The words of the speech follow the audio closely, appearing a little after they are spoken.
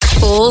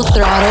Full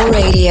Throttle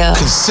Radio.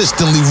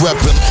 Consistently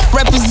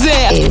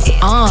Represent is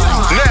on.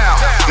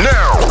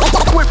 Now.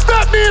 With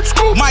Fatman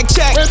Scoop, Mic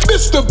check, and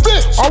Mr.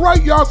 Vince. All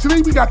right, y'all.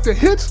 Today we got the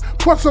hits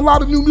plus a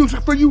lot of new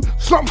music for you.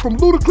 Something from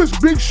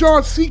Ludacris, Big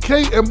Sean,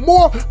 CK, and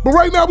more. But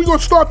right now we gonna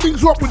start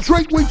things off with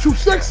Drake, Way Too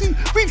Sexy,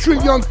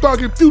 featuring Young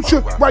Thug and Future.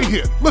 Right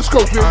here. Let's go,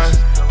 Vince.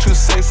 I'm too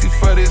sexy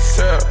for this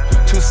syrup,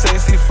 too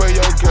sexy for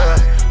your girl,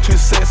 too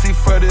sexy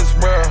for this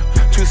world,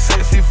 too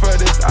sexy for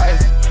this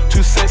ice,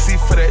 too sexy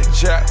for that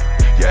jack.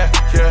 Yeah.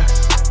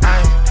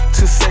 I'm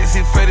too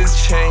sexy for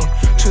this chain,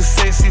 too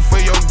sexy for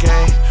your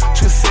game,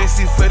 too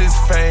sexy for this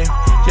fame.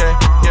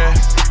 Yeah.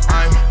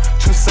 I'm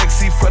too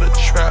sexy for the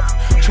trap,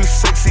 too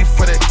sexy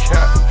for that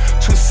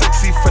cap, too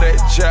sexy for that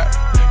jack.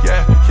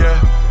 Yeah.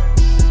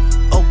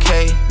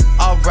 Okay,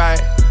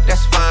 alright,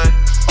 that's fine.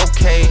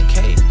 Okay,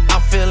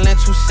 I'm feeling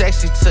too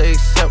sexy to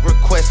accept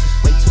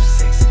requests. Way too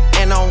sexy.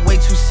 And I'm way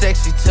too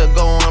sexy to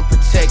go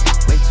unprotected.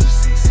 Way too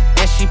sexy.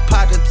 And she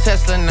popped a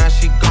Tesla, now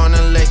she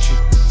gonna let you.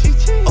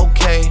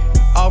 Okay,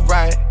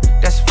 alright,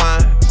 that's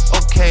fine.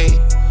 Okay,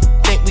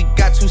 think we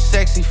got too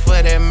sexy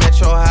for that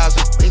metro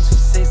housing. Way too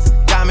sexy.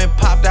 Diamond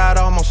popped out,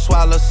 almost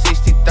swallowed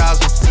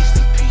 60,000. 60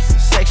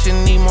 pieces.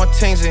 Section need more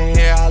things in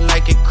here, I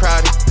like it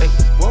crowded. Hey,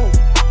 whoa.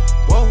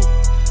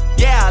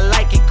 Yeah, I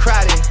like it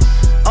crowded.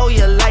 Oh,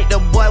 you like the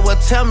boy? Well,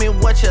 tell me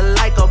what you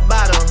like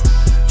about him.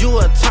 You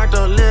a turned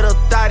a little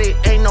thotty,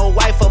 ain't no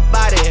wife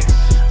about it.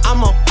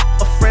 I'm a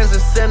friends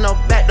and send her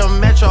back to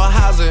metro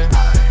housing.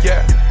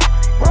 Yeah.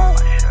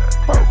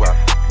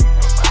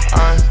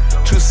 I'm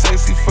too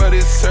sexy for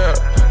this syrup,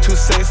 too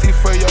sexy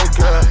for your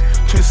girl,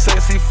 too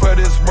sexy for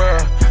this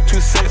world, too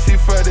sexy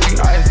for this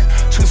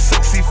ice, too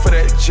sexy for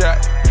that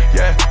jack.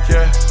 Yeah.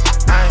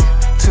 I'm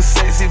too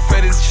sexy for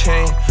this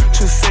chain,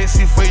 too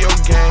sexy for your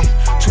game,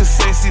 too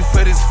sexy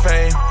for this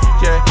fame.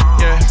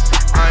 Yeah.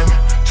 I'm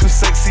too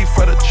sexy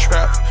for the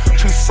trap,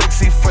 too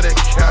sexy for that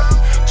cap,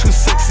 too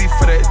sexy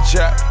for that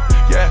jack.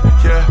 Yeah.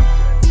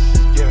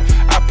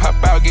 I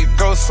pop out, get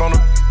ghosts on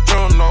the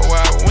don't know where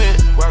I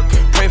went.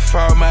 Pray for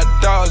all my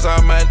dogs,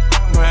 all my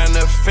behind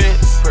the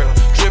fence.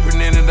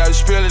 Dripping in it, I was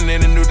spilling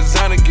in a new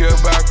designer gear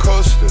by a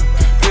coaster.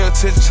 Pay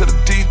attention to the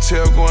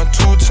detail, going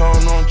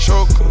two-tone on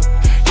choker.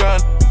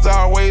 Young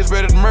always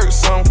ready to murk,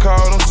 some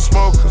called on some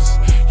smokers.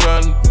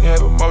 Young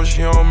have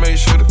emotion, you don't make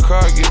sure the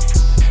car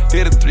gets.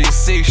 Hit a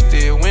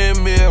 360,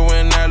 windmill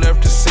when I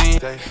left the scene.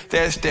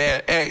 That's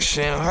that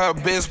action, her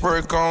best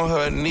work on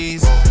her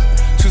knees.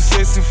 Too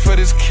sexy for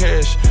this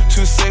cash,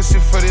 too sexy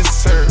for this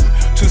serve,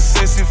 too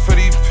sexy for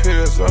these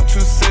pills, I'm too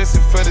sexy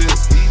for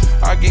this.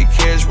 I get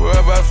cash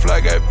wherever I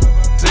fly, got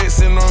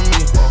texting on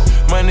me.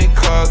 Money,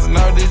 cars, and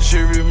all the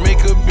jewelry,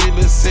 make a bill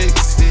of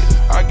sexy.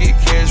 I get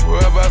cash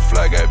wherever I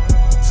fly, got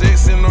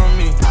texting on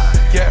me.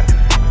 Yeah,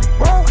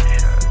 wow.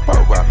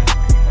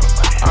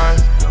 I'm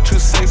too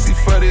sexy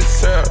for this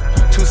syrup,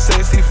 too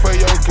sexy for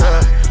your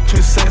girl,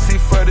 too sexy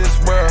for this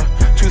world,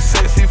 too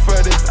sexy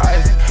for this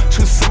ice,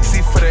 too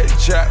sexy for that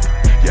jack.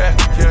 Yeah.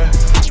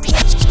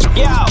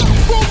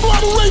 Full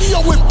Throttle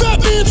Radio with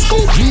Fatman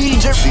Scoop,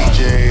 DJ,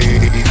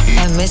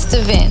 And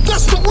Mr. Vince.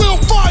 That's the real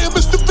fire,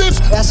 Mr. Vince.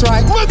 That's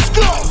right. Let's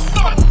go.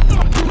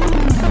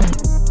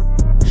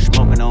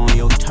 Smoking on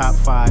your top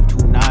 5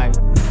 tonight.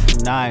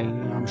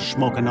 I'm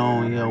smoking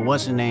on your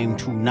what's the name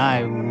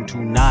tonight.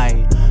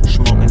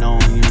 Smoking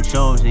on your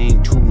show's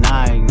name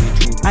tonight.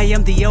 I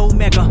am the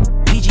Omega.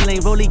 PG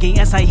Lane, Rolly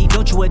Gang, SIE.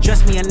 Don't you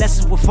address me unless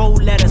it's with 4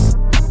 letters.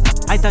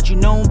 I thought you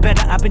known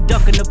better. I've been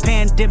ducking the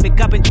pandemic.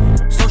 I've been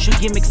social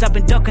gimmicks. I've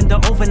been ducking the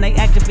overnight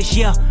activists.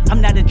 Yeah,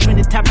 I'm not a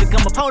trending topic.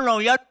 I'm a hold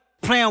on, y'all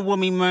playing with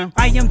me, man.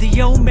 I am the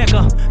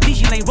Omega.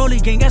 PG Lane, Rolly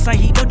Gang,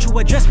 SIE. Don't you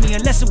address me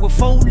unless it's with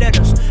 4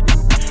 letters.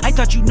 I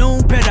thought you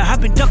known better.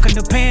 I've been ducking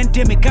the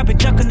pandemic. I've been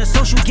ducking the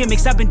social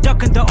gimmicks. I've been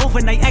ducking the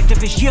overnight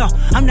activists. Yeah,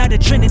 I'm not a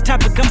trending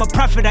topic. I'm a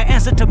prophet. I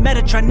answer to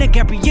Metatron, Nick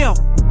Gabrielle.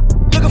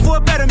 Looking for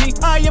a better me,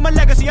 I am a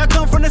legacy. I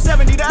come from the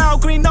 70s, the Al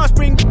Green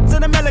offspring. To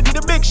the melody,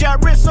 the big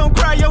shot, wrist on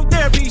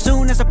cryotherapy.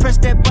 Soon as I press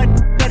that button,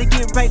 better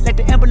get right like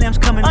the emblem's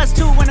coming. Us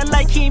two when I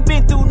like he ain't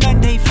been through nothing.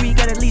 Day free,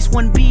 got at least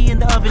 1 B in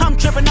the oven. I'm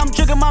tripping, I'm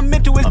jigging, my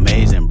mental is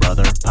amazing,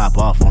 brother. Pop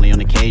off only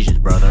on occasions,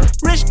 brother.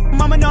 Rich,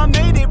 mama know I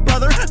made it,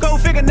 brother. Go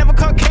figure, never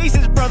caught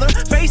cases, brother.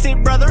 Face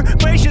it, brother.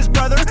 Gracious,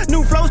 brother.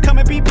 New flows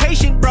coming, be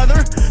patient,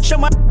 brother. Show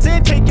my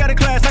in, take you out of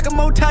class like a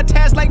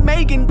multitask like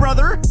Megan,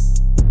 brother.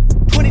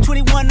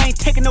 2021, I ain't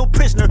taking no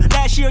prisoner.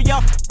 Last year,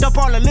 y'all up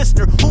all the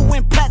listener. Who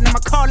went platinum? I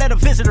call that a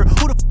visitor.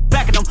 Who the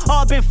backing them?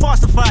 All been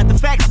falsified. The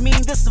facts mean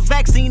this is a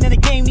vaccine and the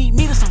game need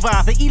me to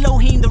survive. The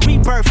Elohim, the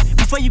rebirth.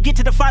 Before you get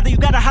to the Father, you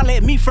gotta holler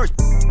at me first.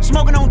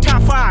 Smoking on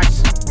top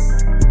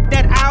 5s.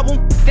 That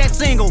album, that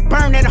single,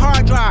 burn that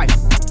hard drive.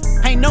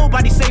 Ain't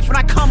nobody safe when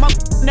I come up,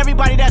 and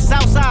everybody that's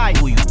outside.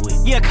 Who you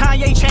with? Yeah,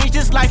 Kanye changed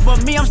his life,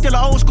 but me, I'm still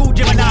an old school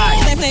Gemini.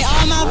 They play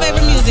all my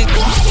favorite music.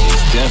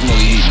 It's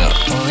definitely heating up.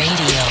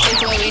 Radio.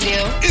 It's what we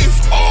do.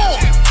 It's on.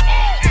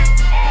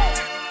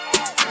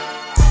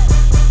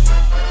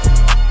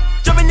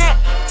 Jumping that,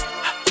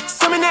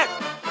 swimming that,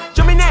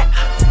 jumping that,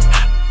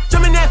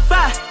 jumping that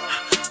fire,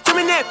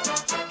 jumping that,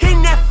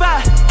 hitting that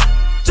fire,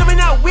 jumping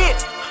out with,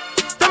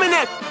 jumping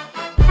that,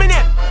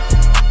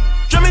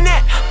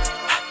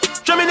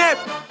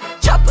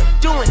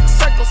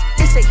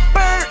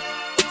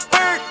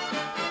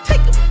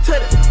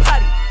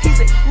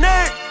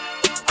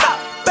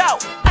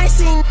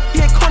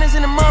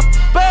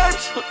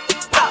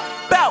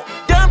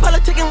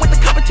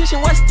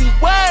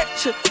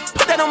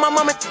 Put that on my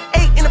mama,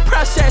 8 in the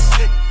process.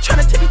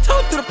 Tryna tippy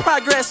toe through the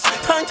progress.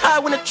 Tongue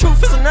tied when the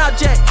truth is an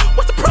object.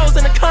 What's the pros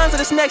and the cons of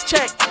this next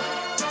check?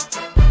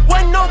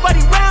 Wasn't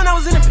nobody round, I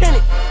was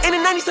independent. In a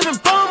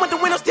 97 bomb with the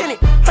windows tinted.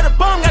 Heard a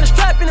bomb got a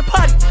strap in the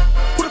party.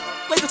 Who the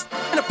f like this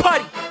in the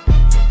party?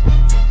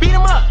 Beat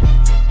him up,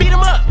 beat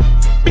him up,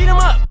 beat him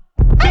up,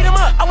 beat him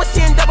up. I was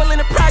seeing double in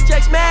the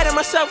projects, mad at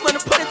myself, learned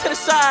to put it to the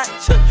side.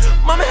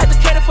 Mama had to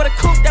cater for the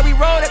coupe that we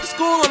rode at the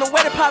school on the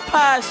way to pop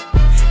pies.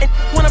 And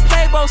wanna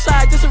play both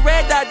sides, just a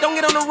red dot, don't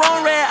get on the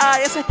wrong red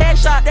eye. It's a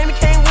headshot, they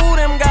became woo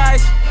them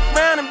guys.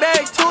 Round and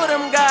buried 2 of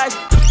them guys.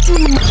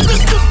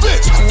 Mr.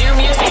 Vince, New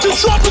music.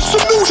 just dropping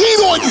some new heat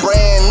on you.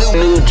 Brand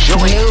new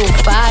joint. New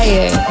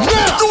fire.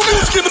 Now, new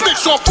music in the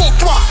mix on Full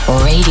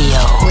Throttle.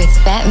 Radio. With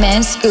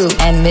Fatman Scoop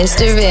and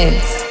Mr.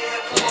 Vince.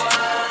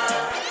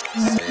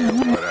 Said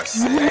what I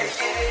said.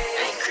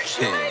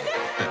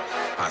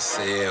 I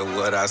said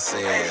what I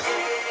said.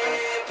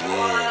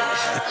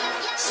 Yeah.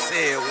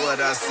 Said what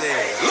I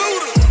said.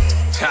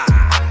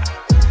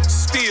 Luda.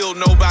 Still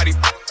nobody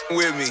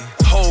with me.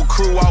 Whole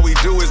crew, all we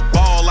do is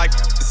ball like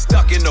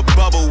stuck in the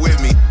bubble with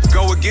me.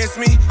 Go against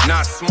me?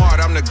 Not smart,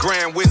 I'm the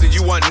grand wizard.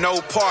 You want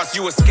no parts,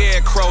 you a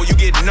scarecrow. You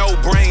get no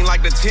brain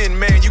like the Tin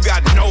Man, you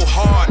got no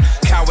heart.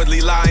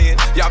 Cowardly lying,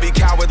 y'all be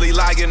cowardly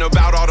lying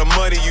about all the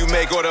money you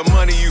make or the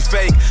money you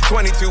fake.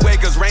 22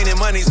 acres, raining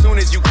money. Soon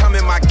as you come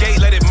in my gate,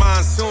 let it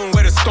monsoon.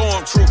 Where the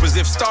stormtroopers?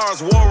 If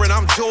stars warring,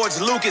 I'm George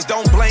Lucas.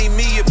 Don't blame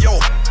me if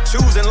you're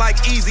choosing like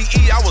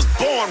Eazy-E. I was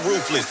born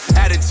ruthless.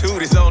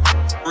 Attitude is on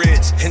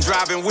rich and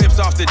driving whips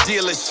off the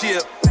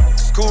dealership.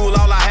 School,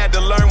 all I had to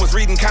learn was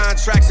reading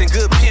contracts and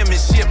good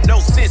penmanship. No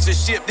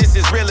censorship, this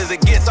is real as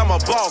it gets. I'm a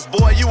boss,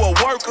 boy, you a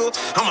worker.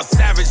 I'm a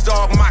savage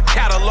dog, my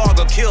catalog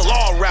will kill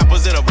all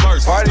rappers in a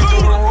verse. Party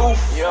through the roof,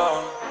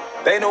 yeah.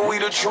 They know we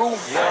the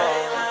truth,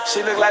 yeah.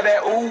 She look like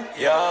that, ooh,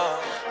 yeah.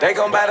 They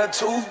gon' buy the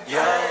 2,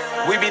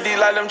 yeah. We be D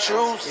like them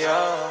truths, yeah.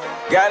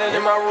 Got it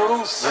in my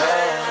roots,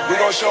 yeah. We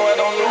gon' show it,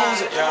 don't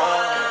lose it,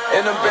 yeah.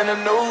 End up in the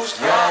news,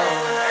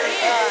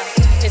 yeah.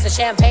 It's a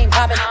champagne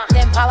poppin',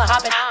 then Impala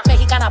hoppin',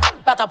 mexicana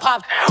about to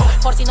pop.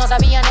 Por si no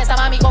sabían, esta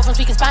mami go from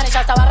speaking Spanish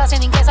hasta barras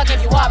en inglés, I'll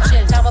give you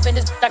options. Now up in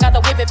this, I got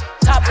the whip it,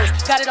 topless.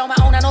 Got it on my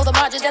own, I know the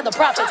margins and the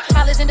profits.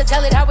 I listen to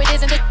tell it how it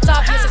is and it's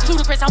obvious. It's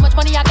ludicrous how much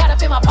money I got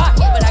up in my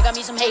pocket. But I got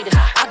me some haters,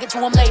 I'll get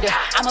to them later.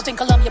 I'm up in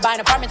Colombia buying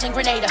apartments in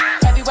Grenada.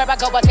 Everywhere I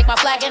go, I take my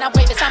flag and I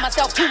wave it. Sign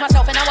myself to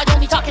myself and now I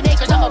only talking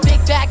acres. I'm a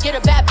big bag, get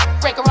a bad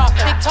breaker off.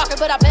 Big talker,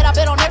 but I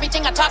bet on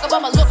everything I talk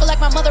about. I'm a looker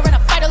like my mother and a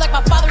fighter like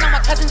my father. Now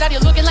my cousins out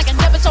here looking like an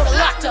episode of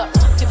Locked Up.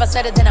 If I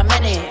said it, then I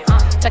meant it.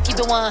 I keep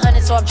it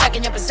 100, so I'm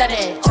checking your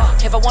percentage.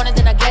 If I want it,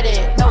 then I get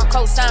it. No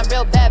cosign,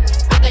 real bad,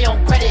 put they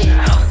on credit.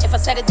 If I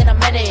said it, then I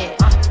meant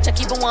it. I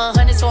keep it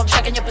 100, so I'm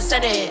checking your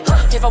percentage.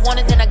 If I want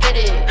it, then I get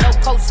it. No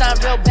cosign,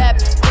 real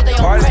bad, put they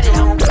on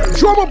credit.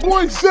 Drummer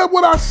Boy said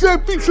what I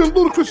said, featuring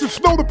Ludacris and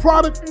Snow the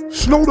Product.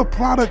 Snow the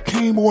Product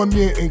came on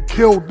there and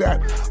killed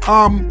that.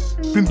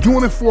 Been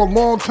doing it for a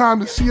long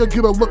time. To see her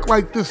get a look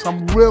like this,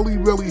 I'm really,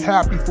 really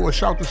happy for her.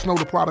 Shout to Snow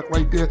the Product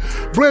right there.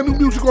 Brand new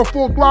music on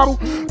Full Throttle.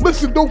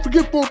 Listen, don't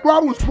forget Full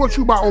Throttle is brought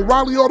to you by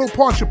O'Reilly Auto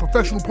Parts, your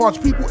professional parts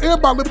people,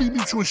 and by Liberty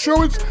Mutual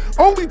Insurance.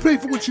 Only pay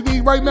for what you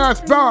need. Right now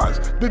it's Baz,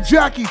 the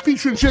Jackie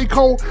featuring J.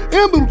 Cole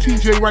and Little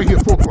TJ right here,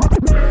 Full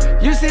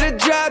Throttle. You see the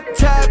drop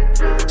top,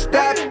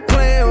 stop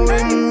playing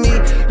with me.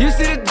 You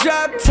see the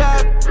drop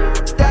top,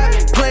 stop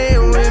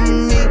playing with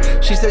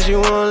me. She says you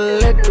wanna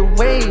let the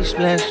waves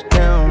splash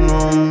down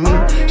on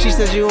me. She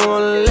says you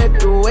wanna let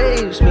the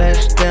waves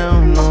splash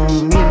down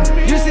on me.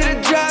 You see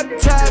the drop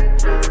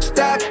top,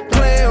 stop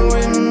playing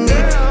with me.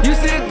 You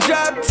see the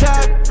drop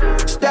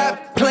top,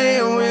 stop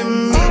playing with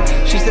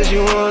me. She says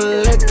you wanna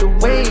let the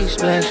waves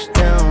splash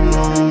down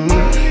on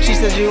me. She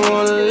says you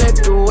wanna let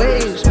the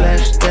waves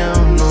splash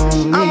down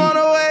on me. I'm on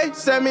the way,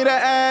 send me the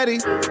Addy.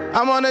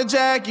 I'm on the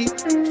Jackie,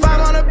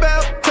 5 on the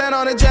belt, 10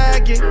 on the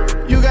jacket.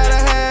 You gotta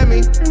have me.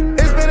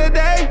 It's been a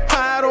day,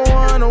 I don't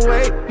wanna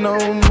wait no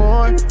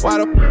more. Why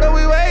the f are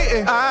we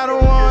waiting? I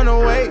don't wanna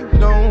wait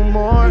no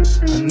more.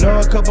 I know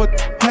a couple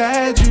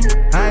had you,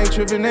 I ain't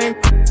tripping, ain't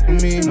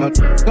me. No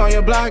on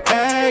your block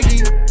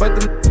Aggie, but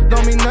them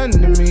don't mean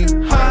nothing to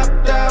me.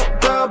 Hopped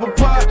out, double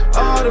park,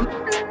 all them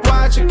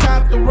watch you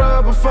cop the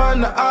rubber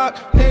from the arc.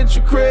 Hit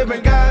your crib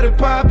and got it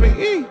popping.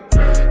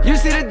 You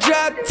see the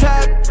drop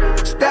top,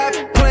 stop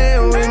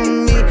playing with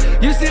me.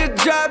 You see the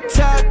drop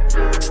top,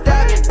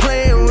 stop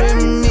playing with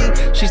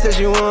me. She says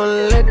you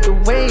wanna let the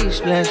waves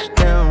splash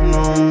down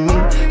on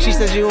me. She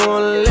says you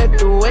wanna let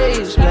the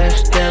waves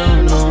splash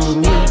down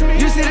on me.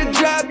 You see the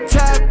drop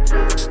top,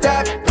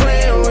 stop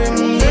playing with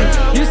me.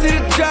 You see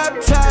the drop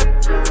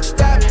top,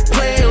 stop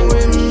playing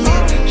with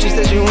me. She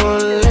says you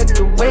wanna let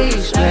the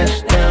waves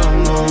splash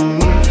down on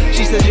me.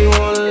 She says you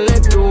wanna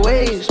let the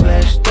waves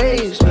splash,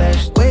 waves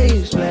splash,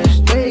 waves splash,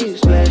 waves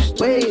splash,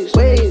 waves,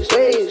 waves,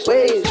 waves,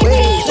 waves,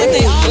 waves. Let's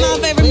say all my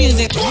favorite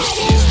music.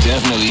 It's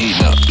definitely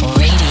heating up.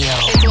 Radio.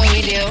 It's what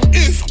we do.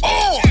 It's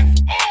on!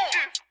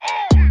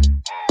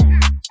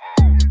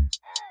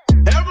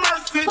 Have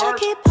mercy. I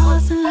keep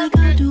pausing like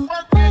I do.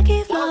 I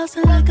keep flowing.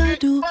 flossing like I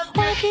do?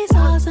 Why keep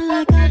saucing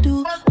like I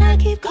do? Why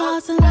keep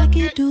costing like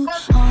you do?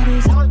 All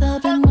this hooked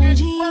up in my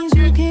jeans,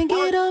 you can't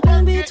get up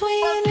in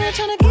between. You're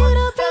trying to get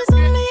a piece of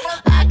me.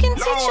 I can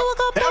teach you a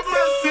couple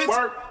things.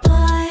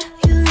 Boy,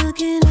 you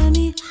looking at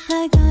me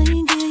like I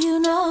ain't give you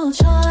no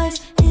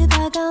choice. If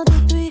I count to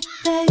 3,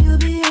 then you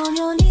be on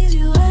your knees.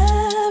 You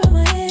wear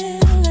my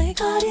hand like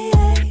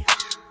Cartier.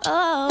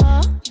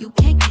 Oh, you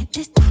can't get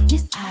this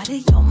out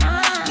of your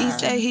mind. He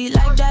say he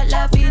like that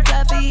Laffy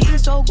Taffy.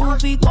 He's so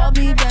goofy, call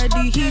me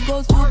daddy. He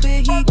go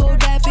stupid, he go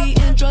daffy.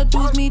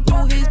 Introduce me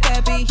to his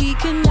pappy. He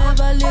can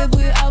never live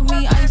without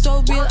me. I'm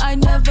so real, I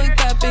never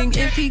capping.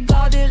 If he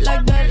got it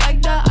like that,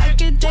 I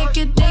can take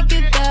it there.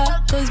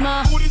 Cause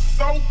my booty's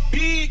so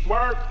big,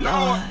 Lord,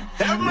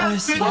 have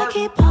mercy. I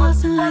keep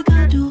pausing like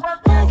I do.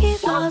 I keep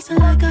flossing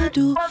like I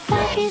do.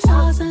 I keep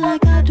saucing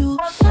like I do.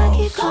 I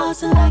keep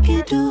costing like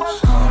you do.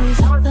 Always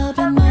hooked up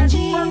in my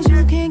jeans.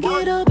 You can't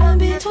get up in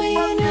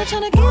between. You're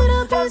trying to get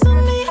a piece of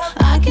me.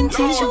 I can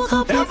teach you a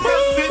couple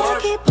things. I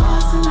keep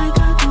pausing like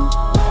I do.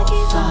 I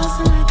keep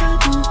flossing like I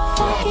do.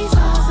 I keep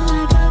saucing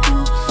like I do.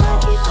 I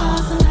keep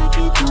costing like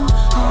you do.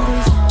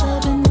 Always hooked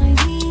up in my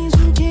jeans.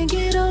 You can't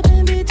get up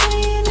in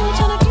between. You're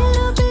trying to get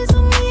a piece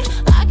of me.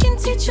 I can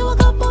teach you a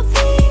couple things.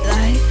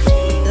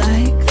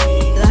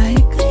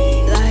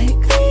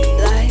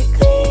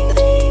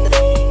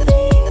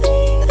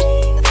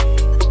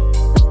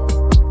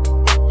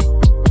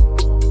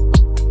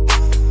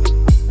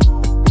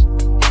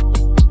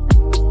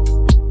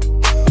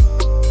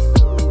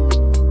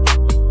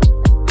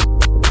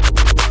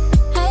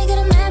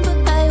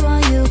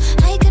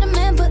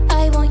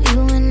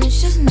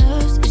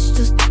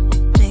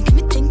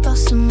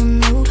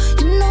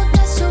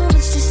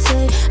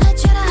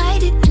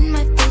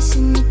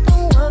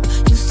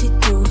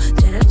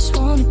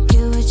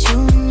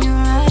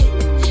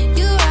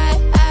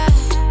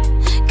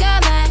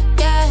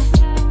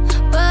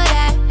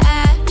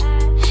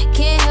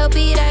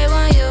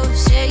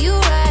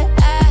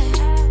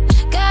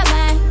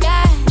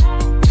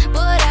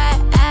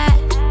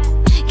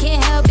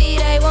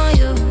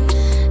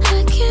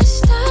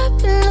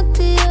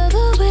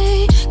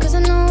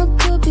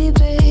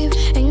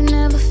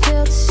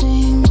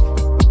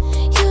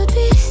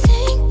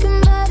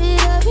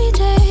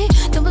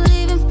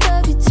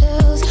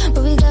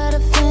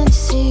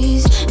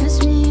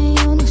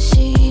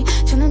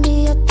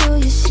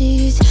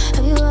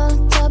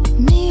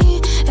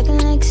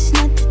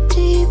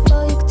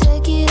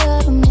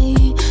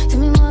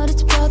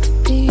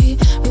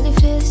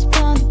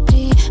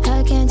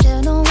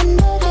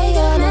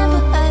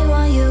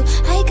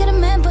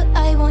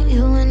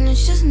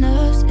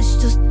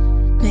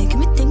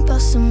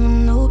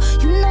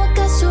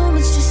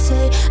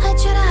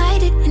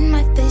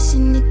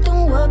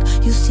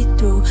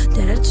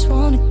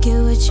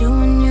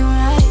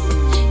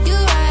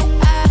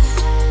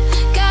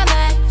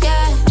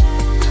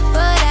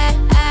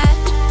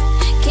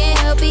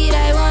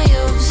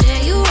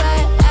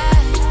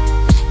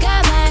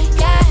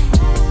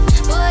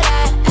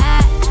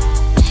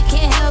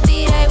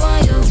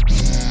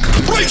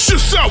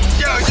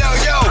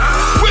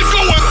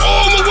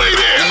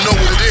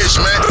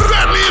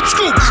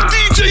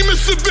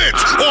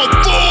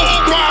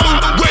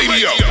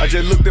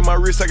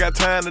 I got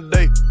time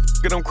today.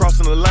 I'm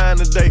crossing the line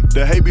today.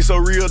 The hate be so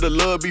real, the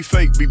love be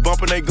fake. Be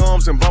bumping they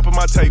gums and bumping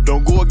my tape.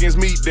 Don't go against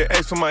me, then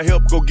ask for my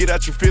help. Go get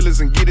out your feelings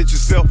and get it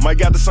yourself. Might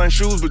got the same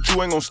shoes, but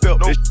you ain't gon' step.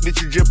 Nope.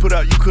 That you just put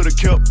out, you could've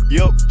kept.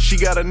 Yup, she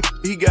got a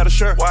he got a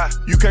shirt. Why?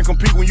 You can't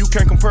compete when you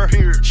can't compare.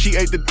 Here. She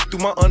ate the through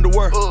my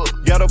underwear.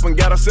 Got up and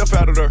got herself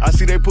out of there. I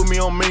see they put me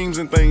on memes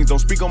and things. Don't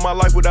speak on my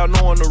life without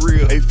knowing the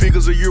real. 8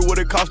 figures a year, what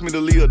it cost me to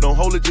live. Don't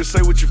hold it, just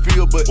say what you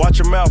feel. But watch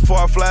your mouth before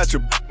I fly at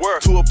your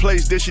to a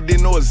place that you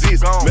didn't know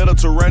exists.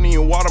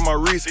 Mediterranean water my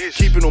wrist.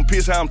 Keep it on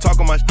piss how I'm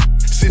talking my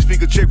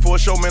 6-figure check for a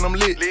show, man, I'm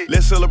lit.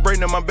 Let's celebrate,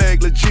 now my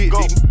bag legit.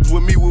 These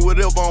with me with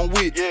whatever I'm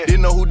with.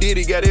 Didn't know who did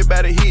it, got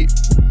everybody hit.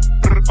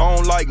 I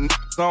don't like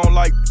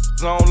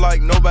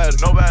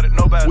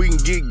nobody. We can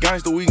get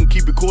gangster, we can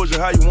keep it cordial.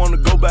 How you wanna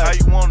go back? How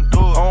you wanna do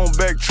it? I don't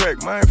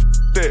backtrack, man.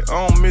 That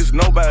I don't miss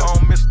nobody. I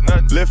don't miss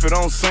nothing. Left it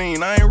on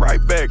scene, I ain't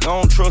right back. I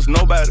don't trust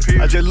nobody.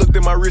 Period. I just looked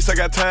at my wrist, I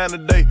got time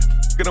today.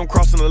 I'm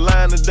crossing the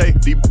line today.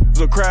 These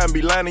will cry and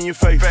be lying in your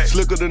face. Facts.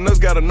 Slicker than us,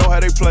 gotta know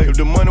how they play. If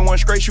the money went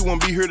straight, you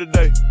wouldn't be here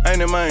today.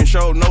 Ain't in mind,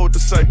 sure know what to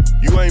say.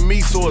 You ain't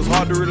me, so it's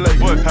hard to relate.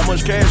 What? How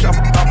much cash I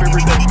off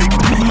every day?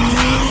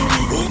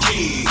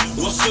 Okay,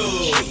 what's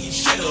up?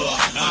 Shut up.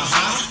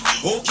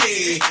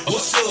 Okay,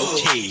 what's up?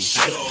 Okay,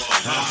 shut up.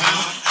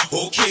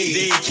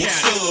 Okay,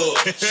 what's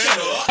up? Shut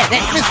up.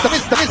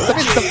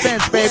 Mr.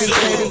 Fence, baby.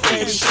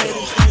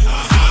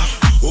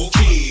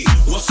 Okay,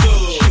 what's up?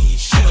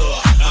 Shut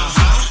up.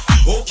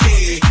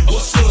 Okay,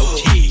 what's up?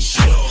 Okay,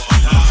 shut up.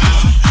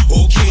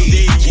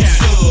 Okay, what's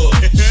up?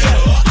 Shut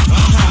up.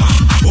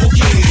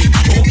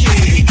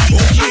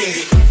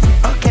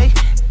 Okay.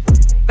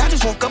 I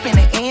just woke up in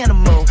an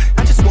animal.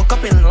 I just woke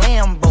up in a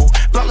Lambo.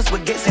 Flawless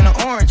baguettes in an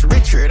orange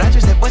Richard. I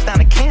just had bust down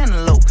a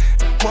cantaloupe.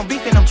 Want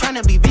beef and I'm trying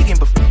to be vegan,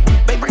 but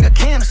they bring a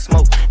can of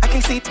smoke. I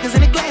can't see niggas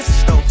in the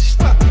glasses though.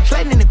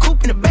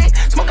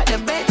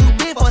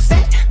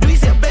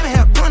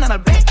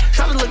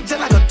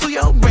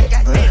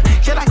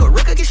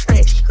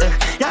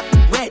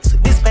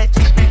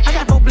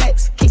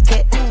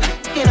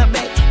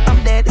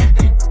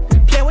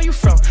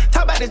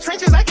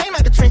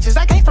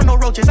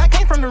 roaches. I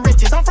came from the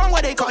riches. I'm from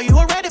where they call you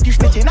a rat if you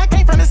snitching. I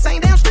came from the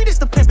same damn street as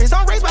the pimpers.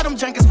 I'm raised by them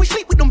junkers. We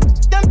sleep with them.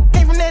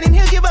 Came from that and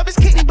he'll give up his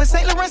kidney, but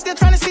St. Laurent still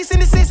trying to cease and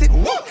desist it.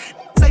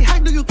 Say, how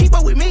do you keep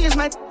up with millions,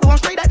 man? Going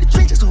straight out the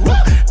trenches.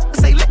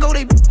 Say, let go,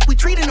 they we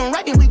treating them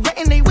right and we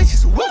granting they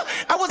wishes.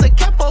 I was a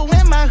capo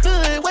in my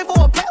hood. Wait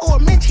for a pat or a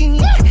mention.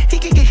 He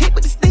could get hit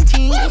with the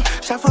stinching.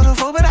 Shot for the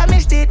 4, but I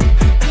missed it.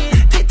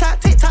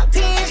 Tick-tock,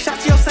 10. Shot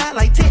to your side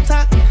like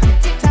tick-tock.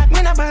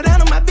 When I bow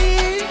down on my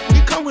bed,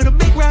 you come with a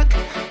big rock.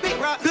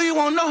 Do you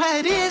wanna know how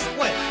it is?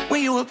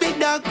 When you a big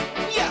dog,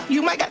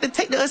 you might got to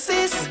take the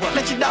assist.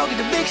 Let your dog get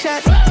the big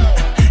shot.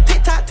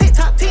 Tick-tock,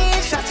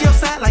 10. Shot to your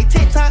side like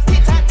tick-tock.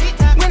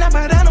 When I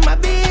bow down on my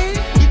bed,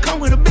 you come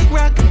with a big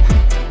rock.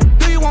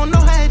 Do you wanna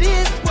know how it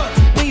is?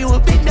 When you a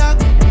big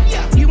dog,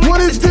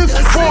 what is this?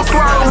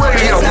 Throttle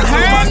Radio.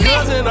 My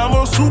cousin, I'm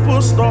a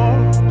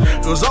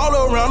superstar. Cause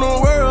all around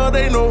the world,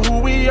 they know who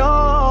we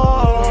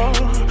are.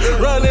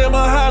 Running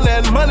behind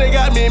that money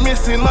got me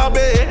missing my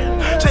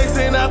bed.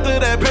 Chasing after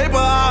that paper,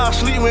 I'll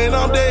sleep when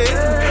I'm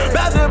dead.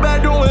 Back to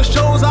back doing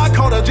shows, I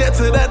caught a jet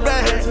to that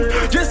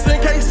bag. Just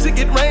in case it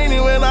get rainy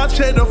when I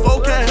check the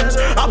forecast.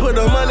 I put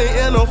the money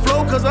in the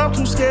flow cause I'm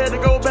too scared to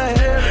go back.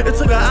 It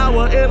took an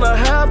hour and a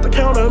half to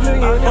count $1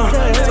 million in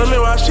cash. Tell me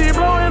why she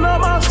blowing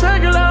up my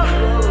cellular.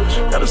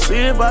 Gotta see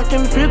if I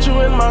can fit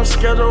you in my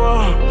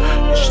schedule.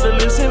 You should've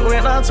listened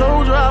when I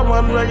told you I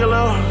wasn't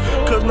regular.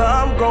 Cause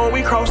now I'm gone,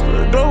 we crossed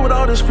the globe with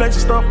all this flexy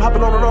stuff.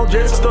 Hopping on and off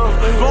jet stuff.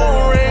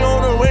 Phone ring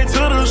on the way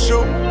to the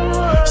show.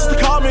 Sister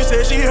called me,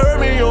 said she heard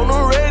me on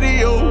the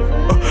radio.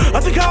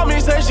 Auntie called me,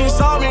 said she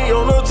saw me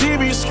on the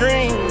TV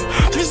screen.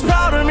 She's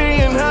proud of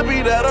me and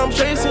happy that I'm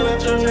chasing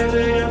at you.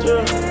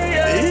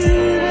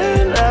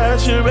 Even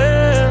at your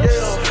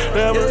best,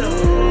 never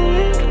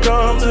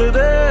come to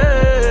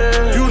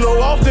that. You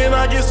know, often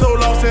I get so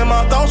lost in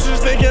my thoughts,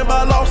 just thinking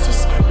about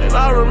losses. And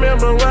I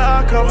remember where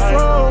I come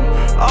from,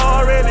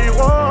 already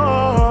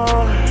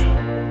won.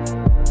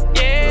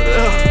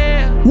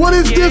 What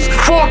is this?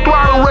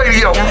 Throttle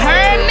Radio. You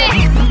heard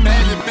me?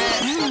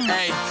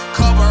 Hey,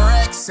 couple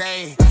racks,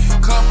 hey,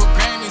 couple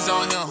Grammys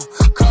on him,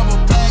 couple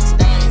packs,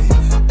 hey,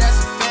 that's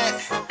a fact,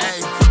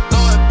 hey,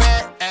 throw it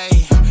back, hey,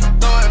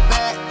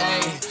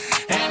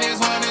 and this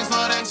one is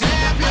for the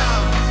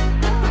champion.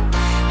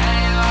 I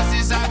ain't lost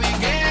since I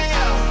began,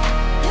 yo.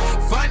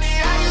 Funny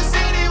how you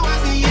said it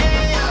was the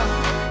year,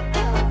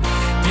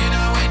 you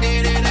know we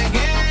did it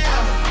again, yo.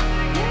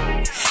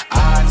 I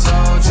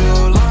told you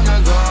long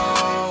ago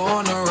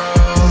on the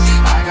road,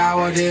 I got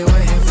what they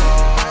waiting for.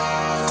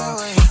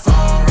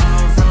 Don't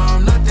run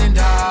from nothing,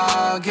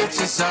 dog. Get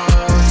your soul.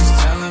 Just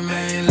tell them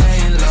ain't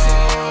laying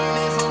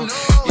low.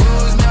 You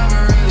was never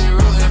really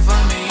rooting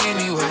for me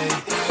anyway.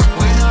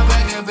 When I'm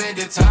back up at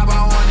the top, I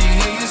wanna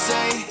hear you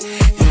say,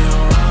 you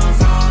don't run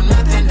from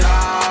nothing,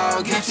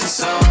 dog. Get your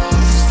soul.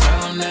 Just tell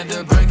them that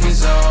the break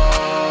is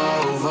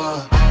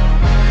over.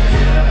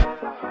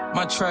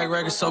 My track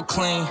record so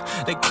clean,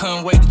 they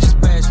couldn't wait to just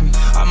bash me.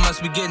 I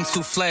must be getting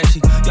too flashy.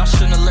 Y'all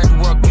shouldn't have let the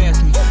world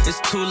gas me. It's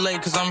too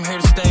late cause I'm here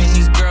to stay and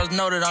these girls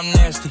know that I'm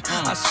nasty.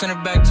 I sent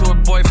her back to her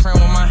boyfriend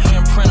with my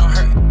handprint on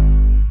her.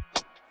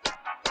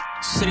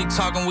 City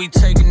talking, we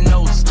taking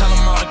notes. Tell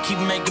him all to keep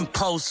making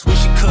posts.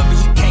 Wish he could, but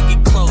he can't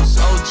get close.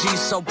 OG's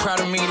so proud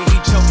of me that he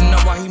choking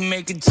up while he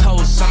making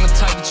toast. I'm the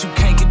type that you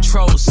can't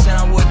control. Said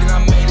I would, then I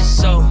made it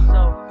so.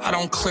 I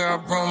don't clear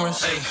up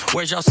rumors.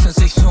 Where's y'all sense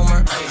of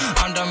humor?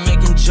 I'm done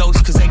making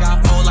jokes cause they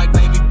got old like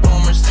baby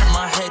boomers. Turn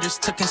my haters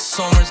to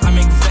consumers. I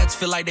make vets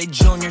feel like they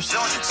juniors.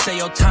 Say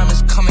your time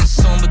is coming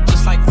soon, but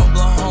just like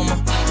Oklahoma,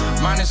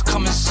 mine is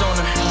coming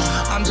sooner.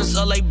 I'm just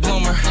a late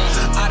bloomer.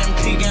 I didn't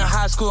peak in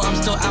high school, I'm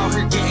still out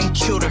here getting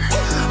cuter.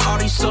 All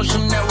these social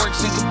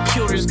networks and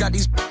computers got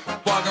these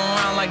walking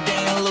around like they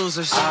ain't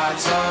losers. I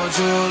told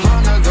you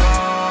long ago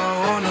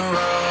on the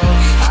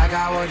road, I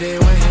got what they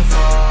waiting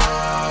for.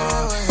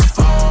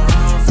 Don't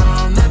run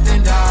from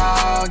nothing,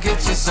 dog.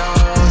 Get your soul.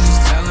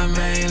 Just tell them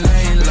ain't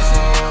laying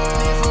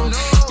low.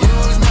 You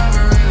was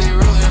never really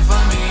rooting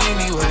for me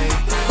anyway.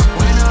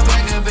 When I'm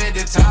back up at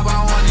the top,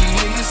 I wanna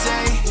hear you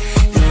say,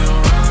 you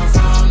don't run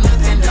from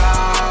nothing,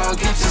 dog.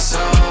 Get your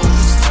soul.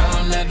 Just tell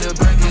them that the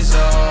break is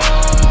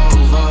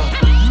over.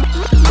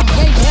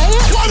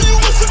 Why do you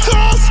listen to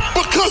us?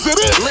 Because it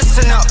is.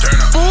 Listen up.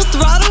 Full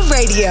Throttle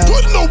Radio.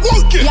 Putting the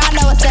work in. Y'all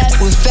know what's up.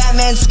 With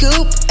Fatman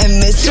Scoop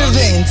and Mr.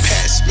 Vince.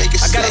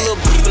 I got a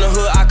little beef in the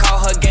hood, I call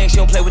her gang, she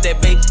don't play with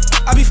that bait.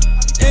 I be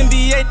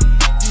NBA,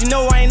 you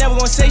know I ain't never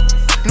gonna say.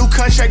 New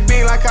contract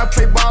big like I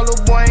play ball,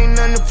 little boy ain't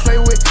nothing to play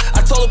with.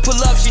 I told her pull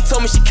up, she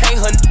told me she can't,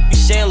 her be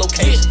sharing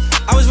location.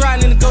 I was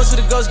riding in the ghost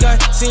with a ghost gun,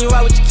 seen you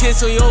out with your kids,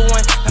 so you old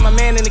one. And my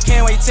man in the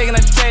can while you taking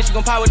out the trash, you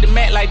gon' pop with the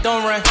mat like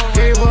don't run.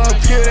 Gave her a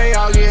pill, they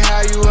all get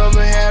high, you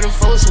ever had a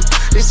foursome.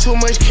 It's too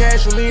much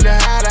cash for me to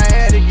hide, I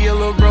had to get a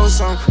little bro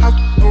some. I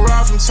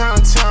around from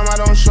time to time, I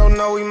don't show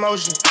no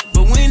emotion.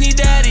 But when he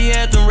died, he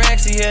had them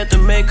racks, he had to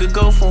make her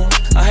go for him.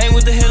 I hang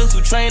with the hitters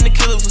who train the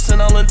killers who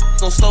send all the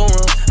on slow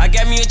run. I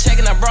got me a check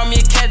and I brought me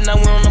a cat and I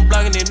went on the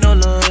block and they know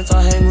none. So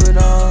I hang with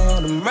all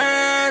the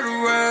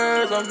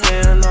murderers, I'm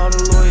paying all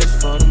the lawyers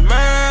for the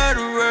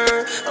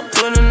murderers.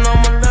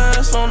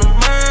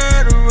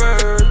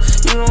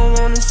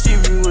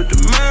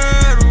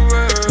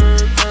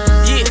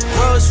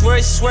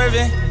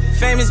 swerving.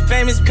 Famous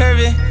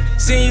curving.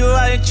 Seen you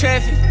out in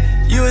traffic,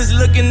 you was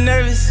looking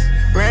nervous.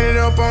 Ran it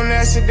up on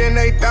accident,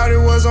 they thought it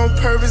was on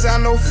purpose. I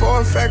know for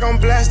a fact I'm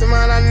blasting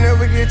mine, I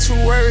never get too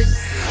worried.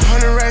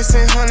 100 racks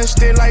and 100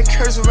 still like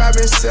cursive, I've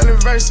been selling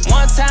verses.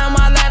 One time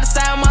I lied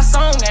inside my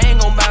song, I ain't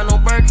gon' buy no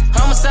Birkin.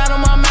 Homicide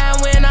on my mind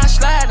when I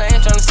slide, I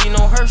ain't tryna see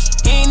no hearse.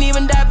 He ain't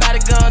even died by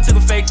the gun, took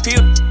a fake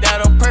pill,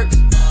 died on perks.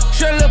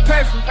 Sure look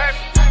perfect.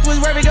 Was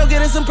where we go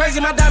get us some perks,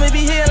 my diamond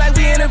be here like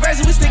we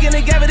anniversary. We sticking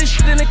together, this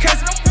shit in the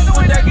curse.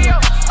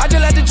 I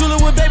just like the jeweler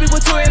with baby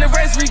with 2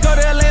 anniversary. Go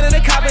to Atlanta,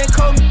 the cop and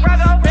call me.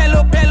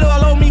 Bad little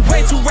all on me,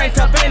 way too ranked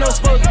up, ain't no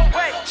supposed.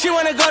 She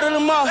wanna go to the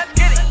mall.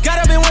 Got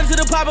up and went to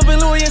the pop up in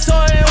Louis and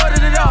saw it and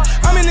ordered it all.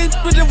 I'm in this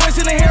with the voice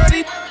in the hair,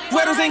 these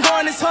weddles ain't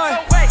going this hard.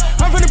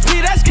 I'm from the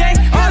P, that's gang.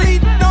 All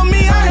these on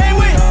me, I hang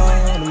with.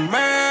 All the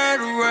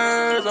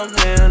murderers, I'm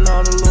paying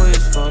all the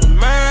lawyers for the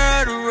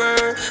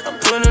murderers. I'm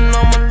putting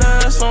all my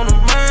last on the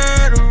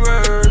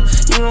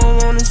murderers. You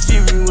don't wanna see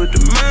me with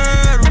the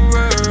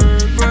murderers.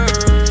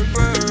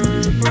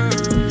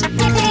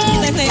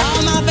 They play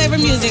all my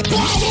favorite music.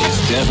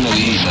 It's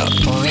definitely heating up.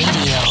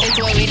 Radio. It's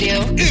what we do.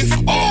 It's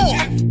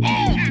on.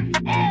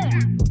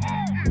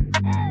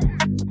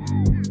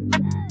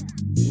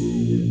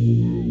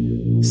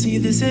 See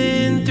this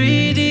in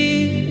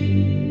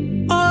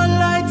 3D. All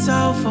lights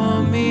out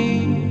for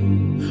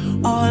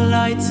me. All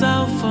lights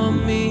out for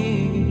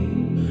me.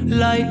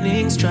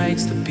 Lightning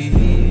strikes the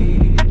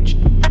beach.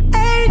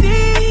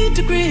 80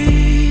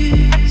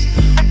 degrees.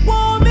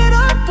 Warm it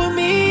up for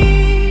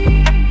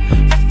me.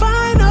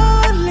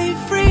 Finally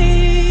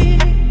free.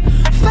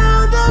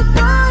 Found the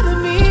God of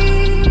me.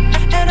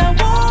 And I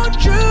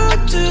want you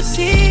to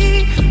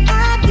see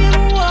I can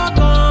walk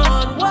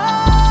on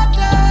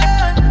water.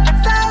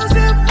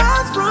 1,000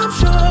 miles from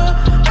shore.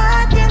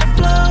 I can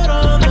float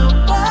on the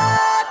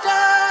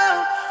water.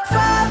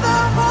 Father,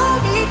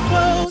 hold me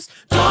close.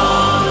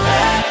 Don't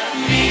let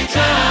me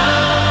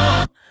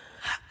drown.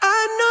 I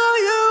know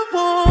you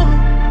won't.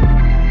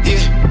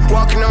 Yeah,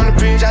 walking on the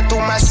bridge, I threw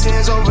my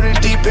sins over the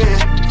deep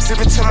end.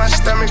 Sipping till my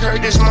stomach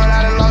hurt this month,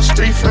 I done lost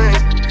 3 friends.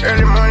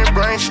 Early morning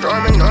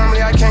brainstorming,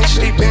 normally I can't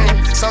sleep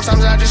in.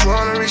 Sometimes I just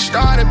wanna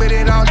restart it, but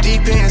it all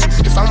depends.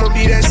 If I'ma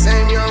be that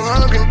same young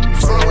hungry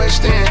from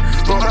West End.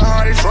 But my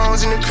heart is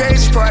frozen, the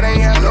craziest part, I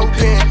ain't have no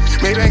pen.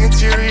 Maybach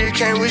interior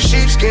came with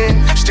sheepskin.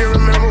 Still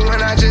remember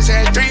when I just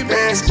had 3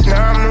 bands.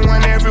 Now I'm the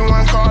one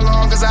everyone call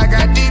on, cause I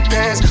got deep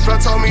pants. Bro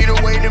told me the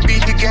way to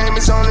beat the game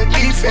is on the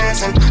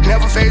defense. And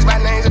never phased by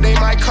names that they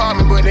might call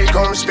me, but they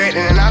gon' respect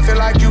it. And I feel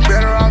like you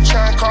better off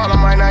trying to call, I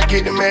might not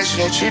get the message.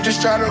 And she just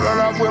tried to run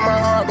off with my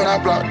heart, but I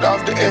blocked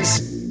off the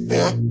exit.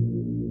 Yeah.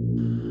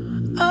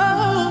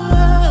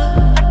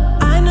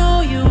 I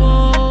know you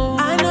won't.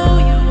 I know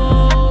you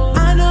won't.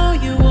 I know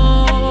you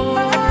won't.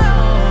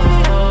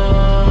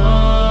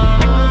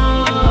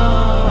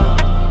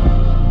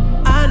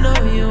 I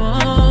know you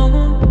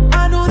won't.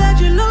 I know that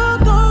you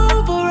look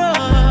over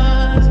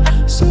us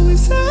so we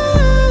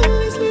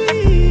silently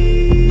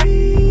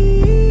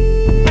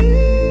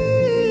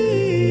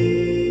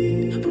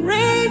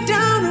rain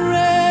down the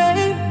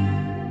rain.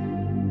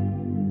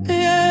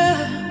 Yeah.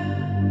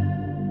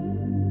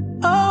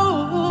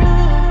 Oh.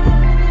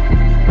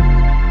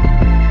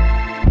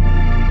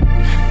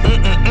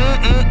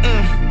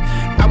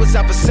 I was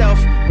up for self.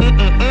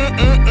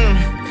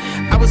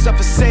 I was up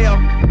for sale,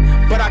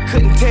 but I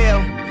couldn't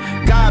tell.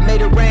 God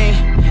made it rain,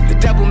 the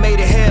devil made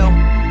it hell.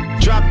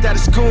 Dropped out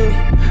of school,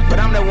 but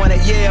I'm the one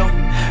at Yale.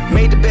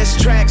 Made the best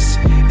tracks,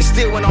 it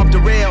still went off the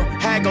rail.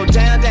 Had go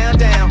down, down,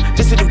 down.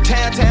 Just a new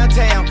town, town,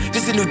 town.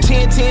 Just a new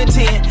 10, 10,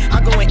 10.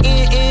 I'm going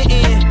in.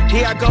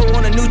 Here I go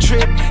on a new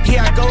trip.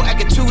 Here I go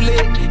acting too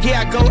lit. Here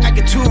I go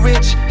acting too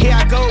rich. Here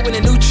I go with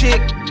a new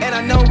chick. And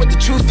I know what the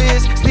truth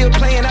is. Still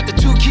playing after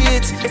 2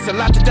 kids. It's a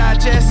lot to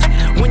digest.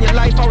 When your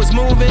life always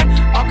moving,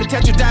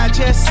 architecture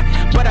digest.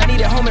 But I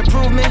needed home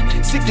improvement.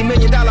 $60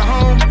 million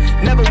home.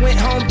 Never went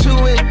home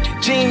to it.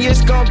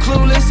 Genius gone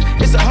clueless.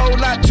 It's a whole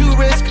lot to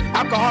risk.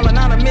 Alcohol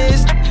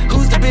anonymous.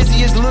 Who's the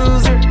busiest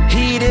loser?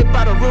 Heated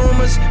by the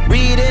rumors.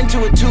 Read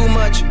into it too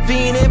much.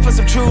 Fiending for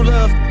some true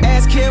love.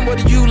 Ask him, what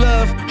do you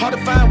love? Hard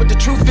to find what the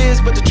truth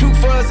is, but the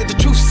truth was that the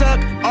truth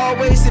sucked.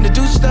 Always in the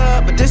do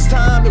stuff, but this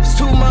time it was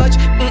too much.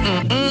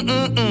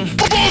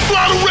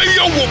 Throttle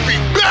Radio will be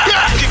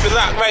back. Keep it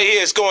locked right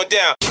here, it's going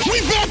down.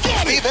 We back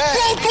at it.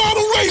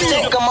 Throttle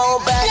Radio. Come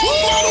on back.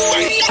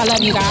 I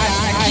love you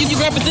guys. You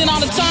represent all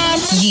the time.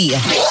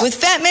 Yeah. With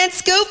Fatman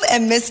Scoop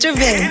and Mr.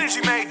 Vin.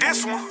 Energy made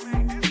this one.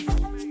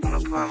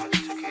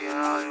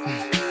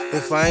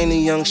 If I ain't a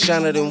young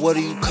shiner, then what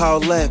do you call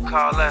that?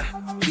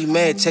 Be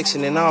mad,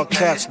 texting in all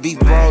caps. Beef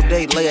broad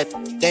day, lay it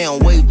down,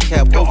 wave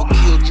cap.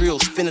 Overkill drill,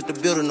 spin at the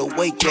building,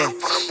 awake cat.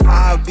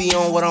 I'll be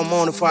on what I'm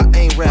on if I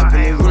ain't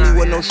rapping. There really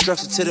wasn't no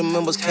structure till the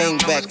members came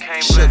back.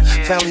 Shook,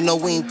 family know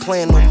we ain't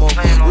playing no more.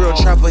 Real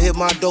trapper hit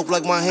my dope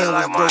like my hand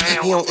was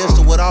broke. He on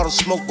Insta with all the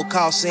smoke, but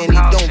call saying he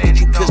don't. Get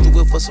you pistol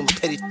whip for some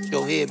petty shit,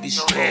 your head be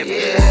strong.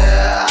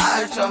 Yeah,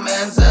 I heard your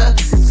man's up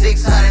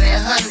 600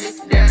 and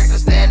 100. Derek can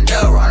stand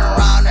up, run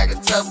around like a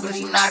tough, but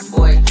he not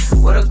boy.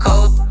 With a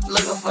cold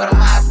looking for them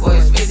hot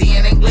boys. 50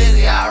 in the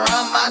glizzy, I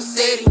run my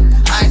city.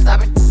 I ain't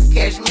stopping,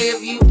 catch me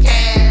if you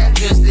can.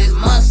 Just this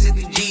month,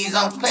 60 G's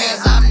on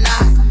pants. I'm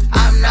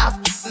not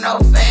no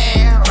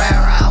fan. Ran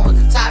around with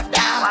the top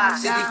down.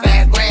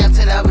 65 grand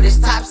to the this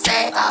top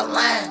sack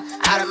outline.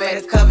 I done made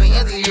a couple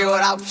ends a year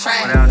without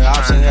training.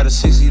 Option had a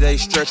 60-day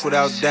stretch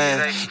without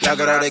dying. Y'all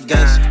got all that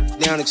gangsta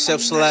down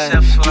except slide.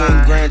 You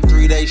ain't grand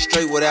 3 days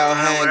straight without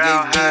hand.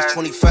 Gave bands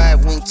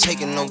 25, we ain't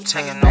taking no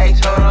time. Hey,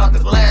 throw it off the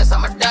glass,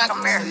 I'm a duck.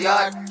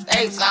 Yard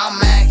 8, so I'm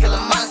mad, kill a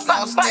monkey,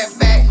 don't step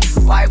back.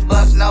 White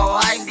bucks, no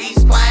ID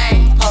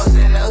splain.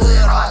 Posted in the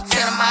hood, all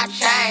 10 of my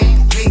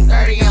chain. Big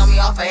 30 on me,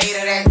 off a 8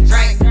 of that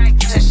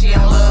drink. Said she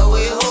in love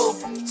with who?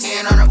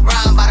 10 on the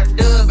ground, by the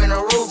dub in the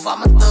roof,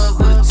 I'm a thug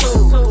with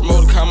a 2.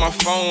 Motor call my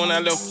phone when I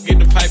left, get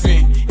the pipe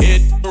in.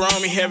 Head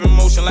around me, having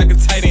motion like a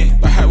tight end.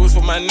 My hot was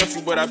for my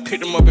nephew, but I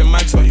picked him up in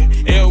my toy.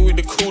 L with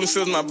the coolest,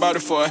 was my body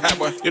for a hot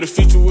boy. Did a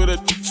feature with a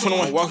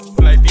 21, walk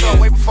like this.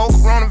 Way before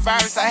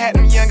coronavirus, I had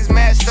them youngest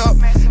mashed up.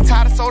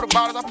 Tired of soda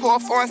bottles, I pour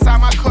 4 inside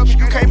my cup.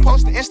 You can't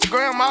post the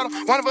Instagram model,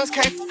 one of us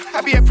can't.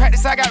 I be at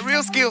practice, I got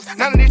real skills.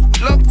 None of this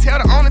look,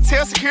 tell the owner,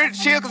 tell security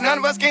chill, cause none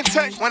of us get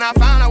touched. When I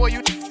found out where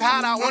you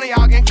hide out, one of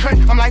y'all get cut.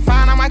 I'm like,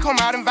 fine, I might come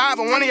out and vibe,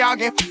 but one of y'all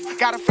get.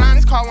 Gotta fly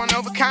this car, one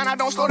of a kind, I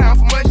don't slow down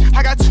for much.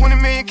 I got 20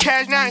 million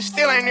cash now and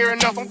still ain't near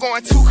enough. I'm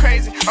going too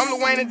crazy. I'm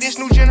the Wayne of this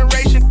new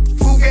generation.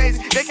 Fugazi,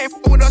 they can't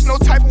f with us no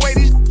type of way.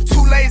 These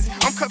too lazy.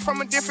 I'm cut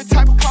from a different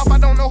type of cloth. I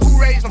don't know who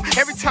raised them.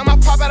 Every time I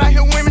pop out, I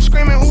hear women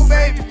screaming, "Ooh,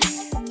 baby."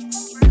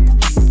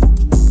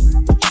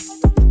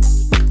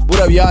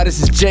 What up, y'all?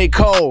 This is J.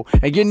 Cole,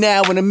 and you're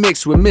now in the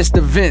mix with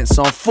Mr. Vince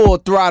on Full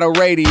Throttle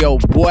Radio,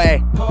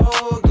 boy.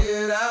 Oh,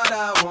 get out,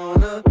 I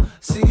wanna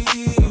see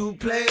you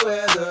play,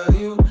 whether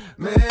you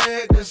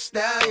make a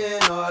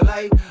stallion or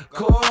like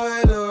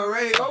Coil or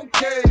Ray.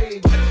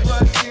 Okay,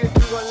 but if you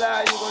gon'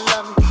 lie, you gon'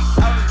 love me.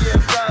 I was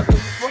getting proud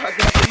before I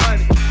got the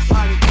money.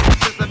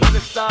 Since I've been a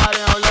star,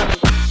 they don't love me.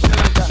 Still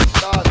ain't got the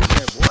stars in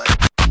there,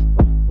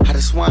 boy. I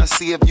just wanna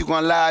see if you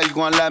gon' lie, you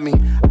gon' love me.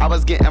 I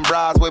was getting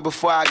bras way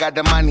before I got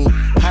the money.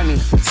 Honey,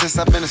 since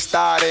I've been a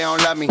star, they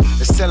don't love me.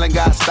 The ceiling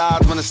got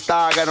stars when the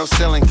star got no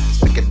ceiling.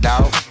 Stick it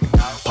out,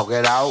 poke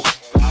it out,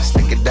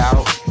 stick it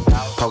out,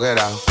 poke it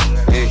out.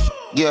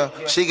 Yeah,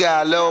 she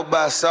got a little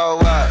butt, so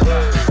what?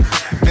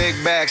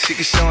 Big bag, she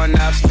can show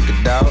enough. Stick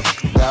it out,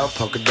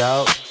 poke it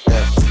out,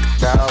 yeah, stick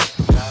it out,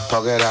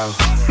 poke it out.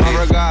 My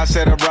regards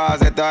to the bras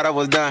that thought I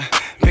was done.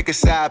 Pick a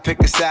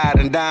side,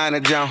 and die in a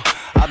jump.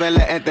 I've been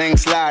letting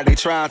things slide, they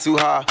trying too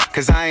hard.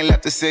 Cause I ain't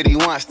left the city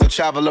once, still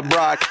travel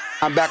abroad.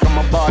 I'm back on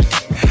my bar.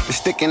 The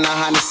stick in the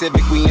Honda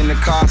Civic, we in the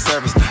car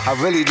service. I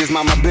really just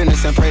mind my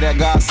business and pray that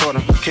God sort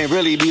them. Can't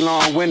really be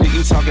long-winded,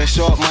 you talking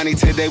short money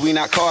today, we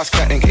not cost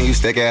cutting. Can you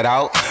stick it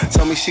out?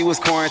 Told me she was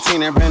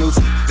quarantining, brand new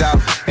out.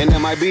 And there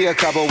might be a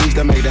couple weeks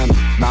to make them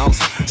bounce.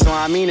 So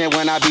I mean it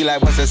when I be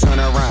like, what's this turn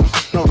around?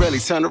 No, really,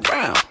 turn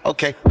around.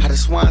 Okay, I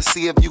just wanna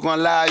see if you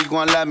gon' lie, you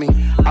gon' love me.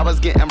 I was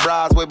getting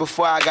bras way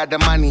before I got the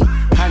money.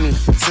 Honey,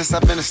 since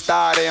I've been a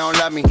star, they don't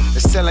love me.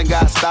 The ceiling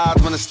got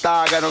stars when the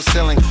star got no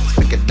ceiling.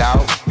 Stick it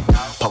out,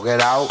 poke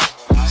it out,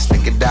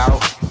 stick it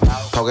out,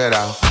 poke it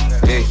out.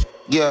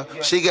 Yeah,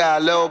 she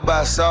got a little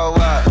butt, so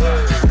what?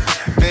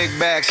 Big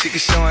bag, she can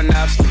show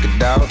enough. Stick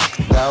it out,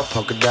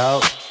 poke it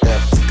out, yeah,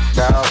 stick it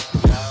out,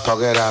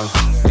 poke it out.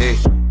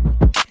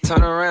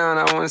 Turn around,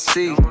 I wanna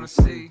see.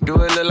 Do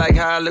it look like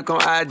how I look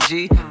on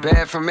IG?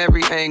 Bad from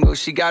every angle.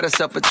 She got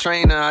herself a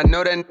trainer. I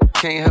know that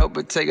can't help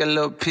but take a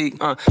little peek.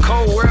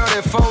 Cold World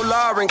and Faux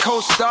Lauren,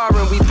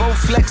 co-starring. We both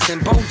flexing,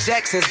 Bo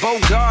Jackson's, Bo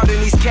Garden.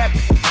 These cat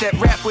that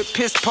rap with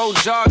piss po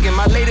jogging.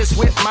 My latest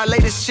whip, my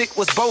latest chick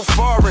was both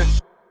foreign.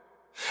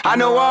 I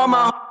know all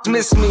my hoes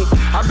miss me.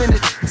 I've been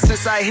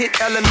since I hit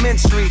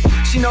elementary.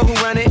 She know who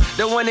run it,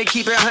 the one that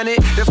keep it 100.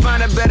 To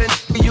find a better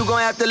you gon'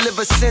 have to live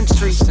a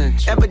century.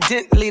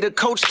 Evidently the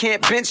coach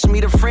can't bench me.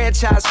 The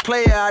franchise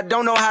player, I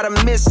don't know how to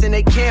miss. And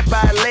they can't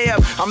buy a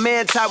layup, I'm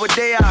anti what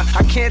they are.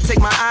 I can't take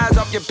my eyes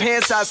off your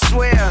pants, I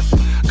swear.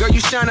 Girl, you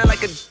shining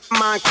like a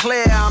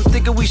Montclair. I'm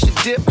thinking we should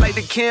dip like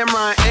the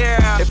camera in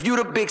air. If you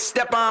the big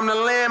stepper, I'm the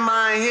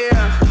landmine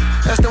here.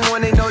 That's the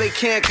one they know they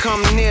can't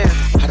come near.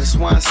 I just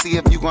wanna see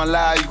if you gon'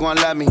 lie, you gon'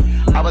 love me.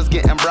 I was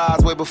getting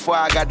bras way before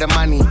I got the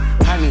money.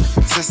 Honey,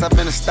 since I've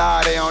been a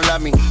star, they don't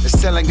love me. The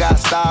ceiling got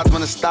stars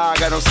when the star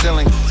got no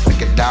ceiling.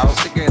 Stick it out,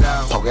 poke it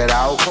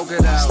out,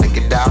 stick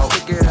it out,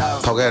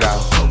 poke it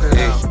out.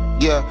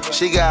 Yeah,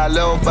 she got a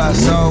little butt,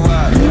 so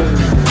what?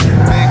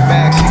 Big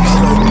bag, she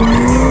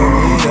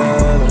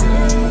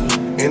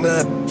and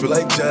I feel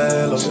like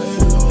jello.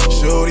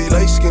 Shorty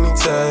like skinny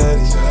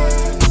tiny.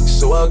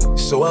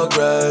 So I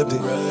grabbed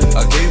it.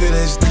 I gave it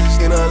as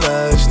and I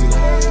lashed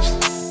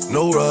it.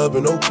 No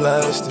rubber, no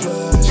plastic.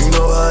 You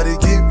know how to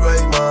get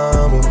right,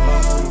 mama.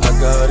 I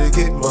gotta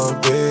get my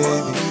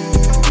baby.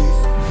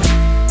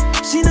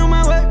 She know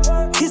my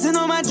work, kissing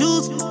on my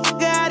juice.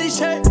 Got his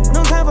shirt,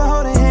 no time for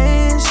holding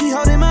hands. She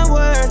holding my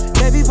word.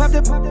 Baby popped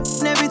up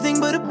and everything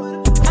but a.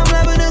 I'm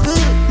loving her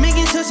good,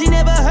 making sure she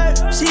never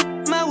hurt. She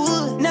my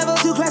wood, never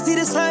too classy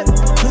to slurp.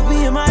 Look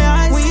me in my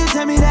eyes when you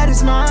tell me that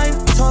it's mine.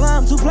 Told her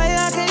I'm too player,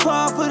 I can't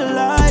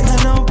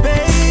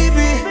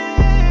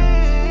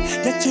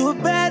Get you a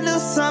bad little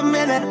something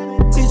and that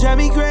she drive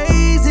me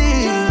crazy.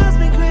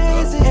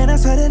 And I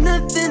swear that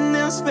nothing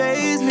else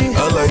pays me.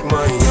 I like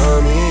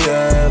Miami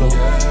yellow,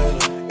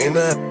 and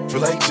I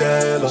feel like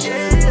jello.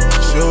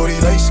 Shorty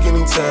like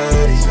skinny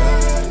tatty,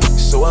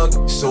 so I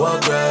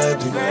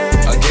grabbed it.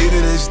 I gave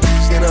it this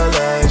and I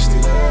lashed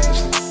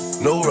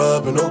it. No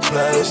rubber, no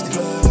plastic.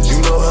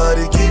 You know how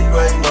to get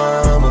right,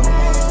 mama.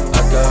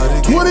 I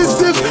gotta get. What is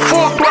this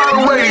Full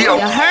Throttle Radio?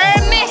 You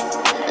heard me?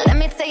 Let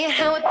me tell you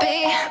how it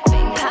be.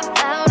 Pop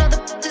out, all the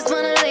just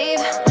wanna leave.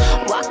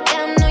 Walk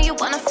down, know you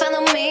wanna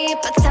follow me,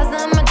 but tell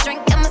them I drink,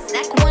 I'm a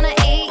snack, wanna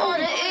eat.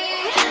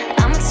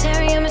 I'm a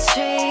cherry, I'm a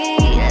tree.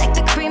 Like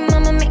the cream,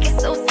 I'ma make it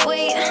so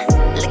sweet.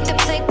 Lick the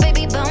plate,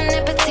 baby, bon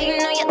appetit.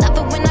 Know you love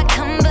it when I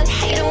come, but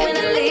hate it when I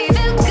leave.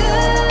 Feel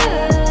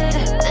good,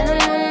 then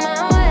I'm on my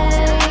way.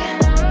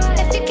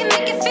 If you can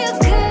make it feel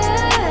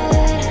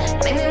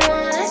good, make me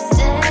wanna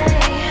stay.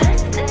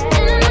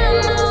 And I'm on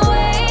my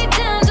way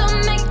down, don't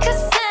make a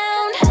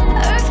sound.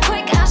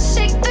 Earthquake, I'll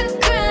shake the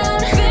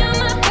ground. Feel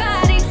my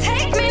body,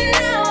 take me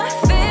now. I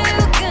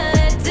feel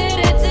good, do.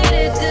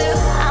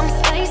 I'm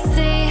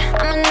spicy,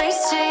 I'm a nice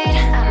shade.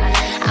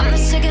 I'm the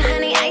sugar,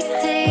 honey, iced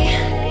tea.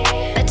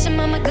 Bet your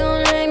mama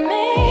gon' like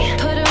me.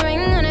 Put a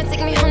ring on it,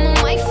 take me home and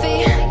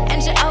wifey. And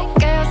your old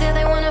girls, yeah,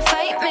 they wanna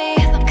fight me.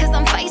 Cause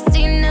I'm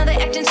feisty, now they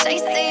acting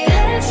shysty.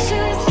 Let's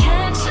just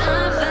catch a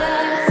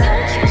vibe.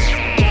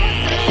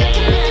 If you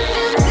can make it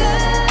feel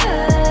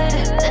good,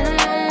 then I'm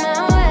on my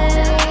way.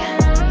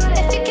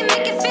 If you can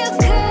make it feel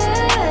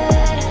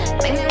good,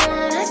 make me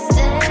wanna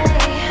stay.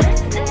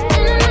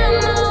 And I'm on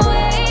my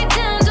way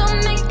down, don't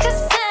make a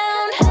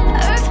sound.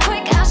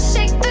 Earthquake, I'll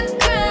shake the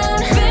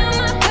ground. Feel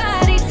my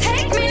body,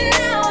 take me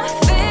now. I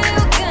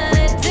feel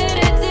good, do.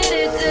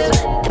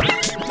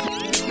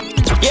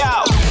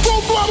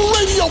 Full Throttle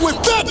Radio with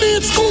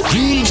Fatman, Scoop,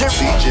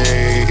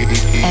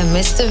 And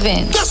Mr.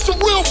 Vince. That's the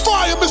real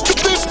fire, Mr.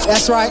 Vince.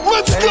 That's right.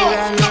 Let's go.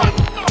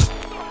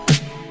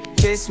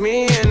 Kiss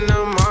me in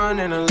the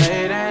morning or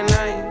late at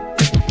night.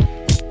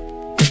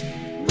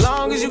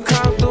 Long as you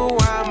come through,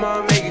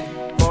 I'ma make it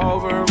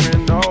over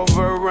and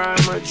over.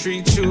 I'ma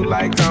treat you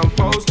like I'm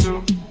supposed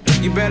to.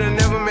 You better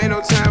never make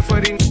no time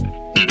for these.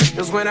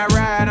 Cause when I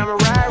ride, I'ma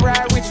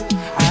ride with you.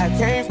 I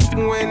can't f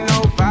with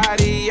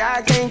nobody.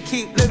 I can't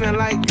keep living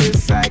like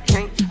this. I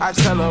can't. I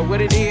tell her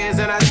what it is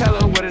and I tell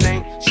her what it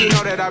ain't. She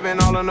know that I've been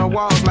all on the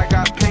walls like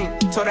I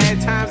paint. Told her at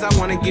times I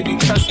wanna give you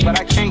trust, but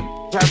I can't.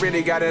 I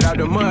really got it out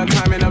the mud,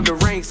 climbing up the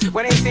ranks.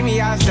 When they see me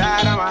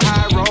outside, I'm a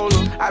high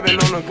roller. I've been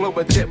on a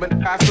global jet, but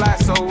I fly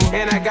solo.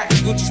 And I got the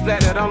Gucci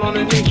splattered all on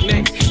the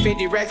knickknacks.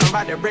 50 racks, I'm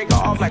about to break her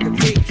off like a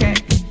Kit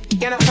Kat.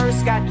 And her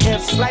purse got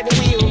F's, like the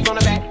wheels on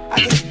the back. I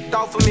just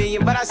off a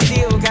million, but I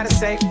still gotta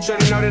say,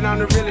 should've know that I'm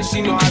the realest.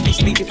 She know I be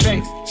speaking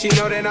facts. She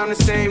know that I'm the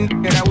same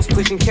that I was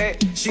pushing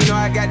cat. She know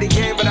I got the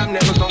game, but I'm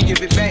never gonna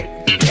give it back.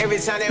 Every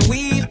time that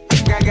we,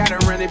 I gotta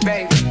run it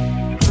back.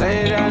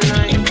 Late at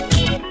night,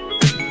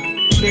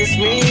 kiss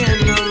me in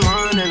the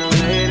morning or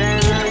late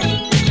at night.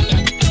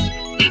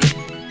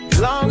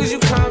 Long as you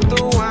come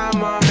through,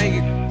 I'ma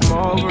make it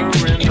over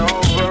and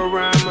over.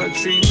 I'ma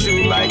treat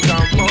you like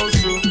I'm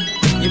supposed to.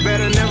 You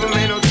better never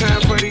make no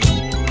time for these.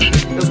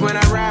 Cause when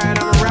I ride,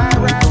 I'ma ride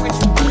with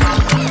you.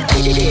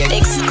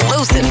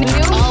 Exclusive.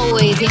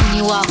 Always hitting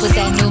you off with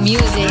that new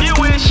music.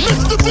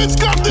 Mr. Vince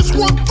got this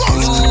one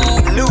first.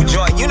 New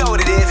joint, you know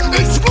what it is.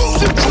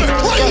 Exclusive clip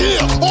right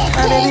here on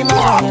Full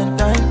Throttle.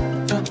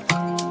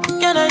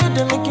 Can I hit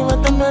the making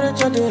what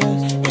temperature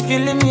is? If you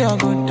leave me a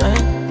good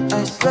time,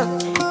 I swear.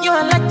 You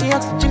are like the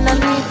oxygen I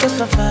need to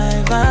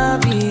survive, I'll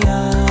be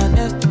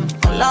honest.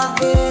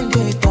 Loving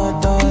the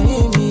thought of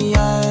me, I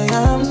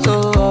am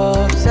so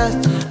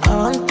obsessed. I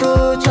want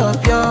to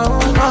chop your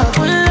heart.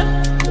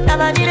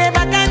 Never need a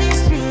back and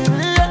it's real.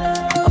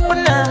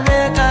 Open up,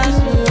 make us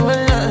feel.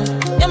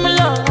 Yeah, my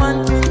love,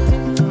 one thing.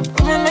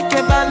 We make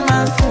a bad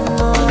man sing.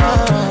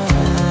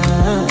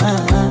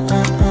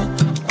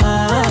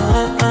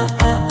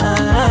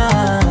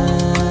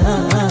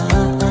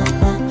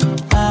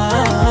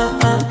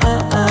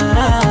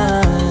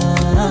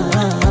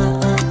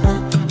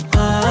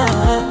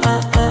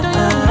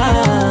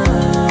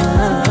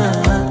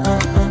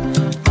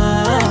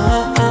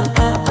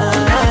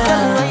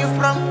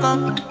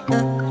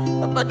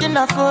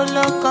 I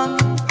follow come,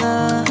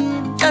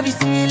 I be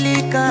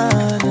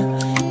silicon.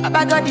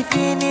 I got the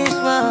finish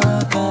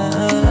work.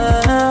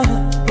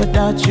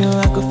 Without you,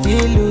 I could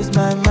feel lose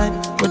my mind.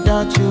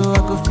 Without you, I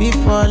could feel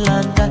fall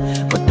and die.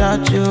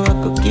 Without you, I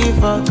could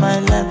give up my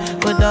life.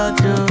 Without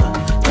you,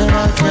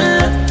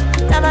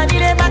 never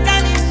need a back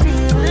and it's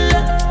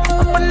real.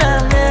 Open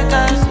up, make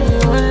us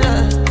feel.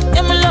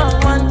 Yeah, my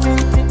love, one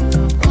thing.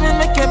 We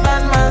make a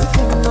bad man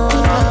sing.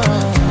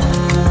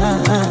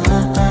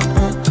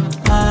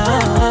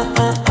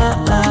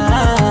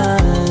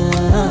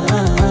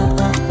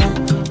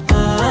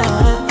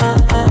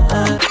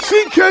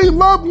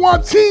 Love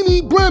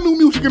Wantini, brand new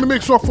music in the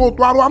mix off Full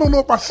Throttle. I don't know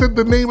if I said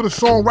the name of the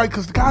song right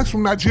because the guy's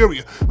from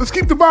Nigeria. Let's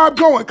keep the vibe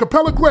going.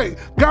 Capella Grey,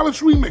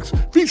 Gallus Remix,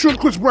 featuring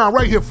Chris Brown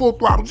right here, Full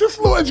Throttle. Just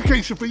a little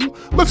education for you.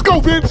 Let's go,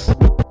 Vince.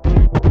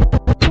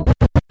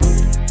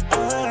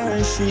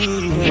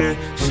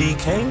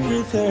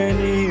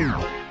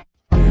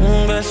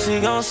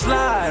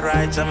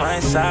 right to my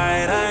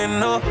side. I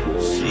know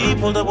she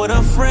pulled up with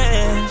her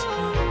friends.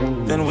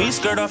 Then we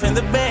skirt off in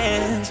the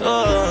Benz.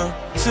 Oh,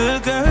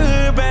 took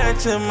her back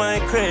to my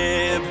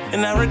crib,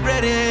 and I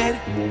regret it.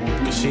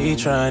 Cause she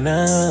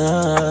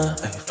tryna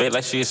feel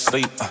like she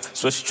asleep.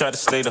 So she tried to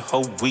stay the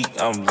whole week.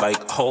 I'm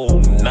like, oh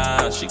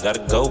nah, she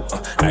gotta go.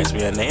 Ask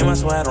me her name, I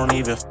swear I don't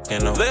even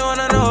fucking know. They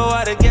wanna know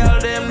why the girl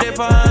them dip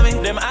on me.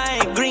 Them I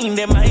ain't green,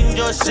 them I ain't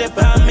just sip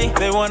on me.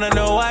 They wanna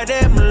know why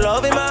them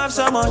love him off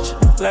so much.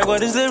 Like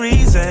what is the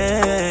reason?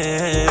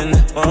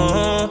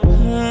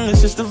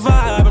 It's just the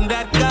vibe, I'm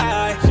that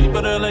guy. She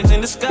put her legs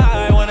in the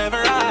sky whenever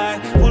I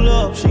pull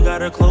up. She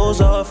got her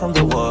clothes off from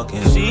the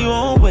walking. She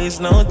won't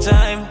waste no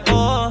time.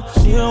 Oh,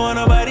 she don't want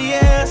nobody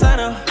else, I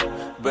know.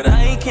 But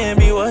I can't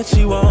be what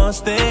she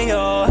wants. They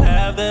all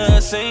have the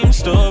same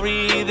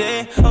story.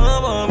 They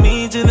all want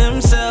me to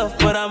themselves,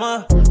 but I'm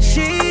a.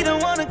 She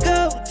don't wanna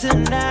go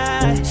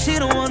tonight. She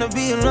don't wanna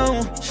be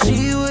alone.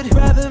 She would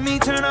rather me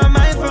turn on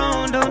my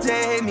phone. Don't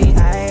take me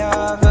eye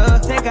off her.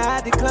 Take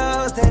out the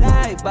clothes that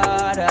I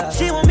bought her.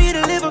 She want me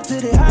to live up to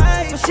the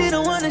hype, but she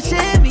don't wanna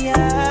share me.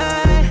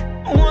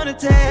 I wanna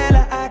tell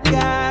her I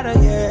got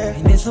her, yeah.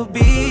 And this'll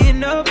be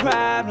no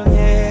problem,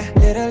 yeah.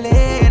 Literally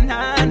and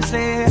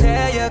honestly,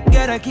 tell you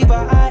gotta keep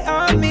her eye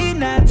on me.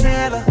 Not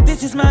tell her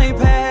this is my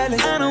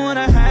palace. I don't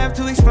wanna have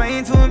to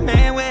explain to a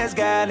man where it's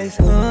godless.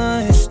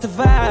 It's the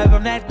vibe,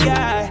 I'm that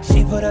guy.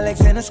 She put her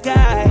legs in the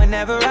sky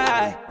whenever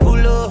I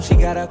pull up. She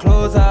got her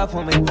clothes off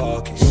when we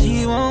walking.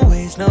 She won't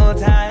waste no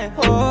time.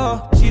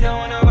 Oh, she don't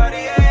want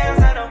nobody else,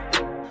 I know.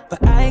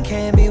 But I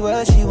can't be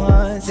what she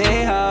wants.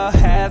 They all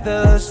have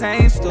the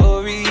same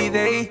story.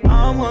 They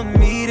all want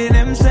me to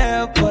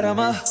themselves, but I'm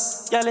a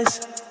jealous.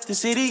 The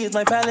city is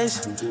my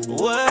palace.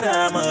 What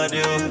I'ma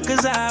do?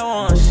 Cause I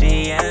want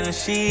she and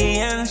she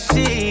and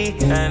she,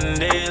 and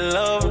they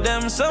love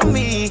them so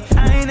me.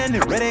 I ain't in the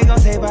red they gon'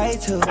 say bye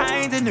to.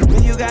 I ain't in the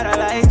red you gotta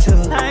lie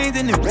to. I ain't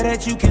in the red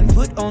that you can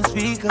put on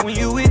speaker when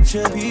you with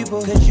your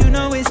people. Cause you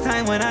know it's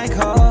time when I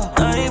call.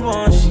 I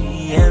want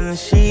she and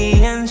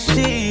she and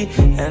she,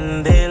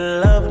 and they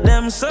love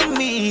them so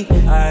me.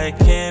 I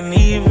can't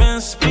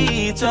even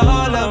speak to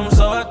all of them,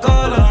 so I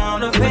call her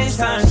on the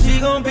FaceTime. She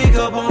gon' pick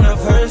up on the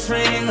first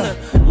ring.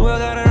 Well,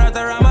 got her out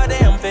around my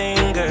damn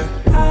finger.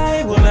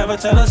 I will never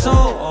tell her so.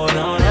 Oh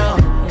no,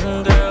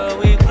 no, girl,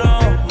 we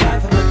grown. I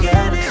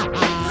forget it.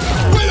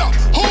 Wait up,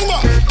 hold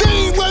up, they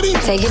ain't ready.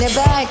 Taking it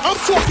back. I'm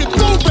talking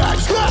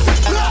throwbacks.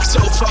 So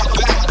far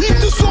back. Keep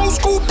this old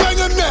school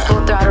banger now.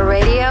 Full Throttle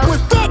Radio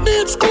with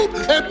Fatman Scoop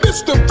and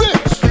Mr.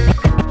 Ricch.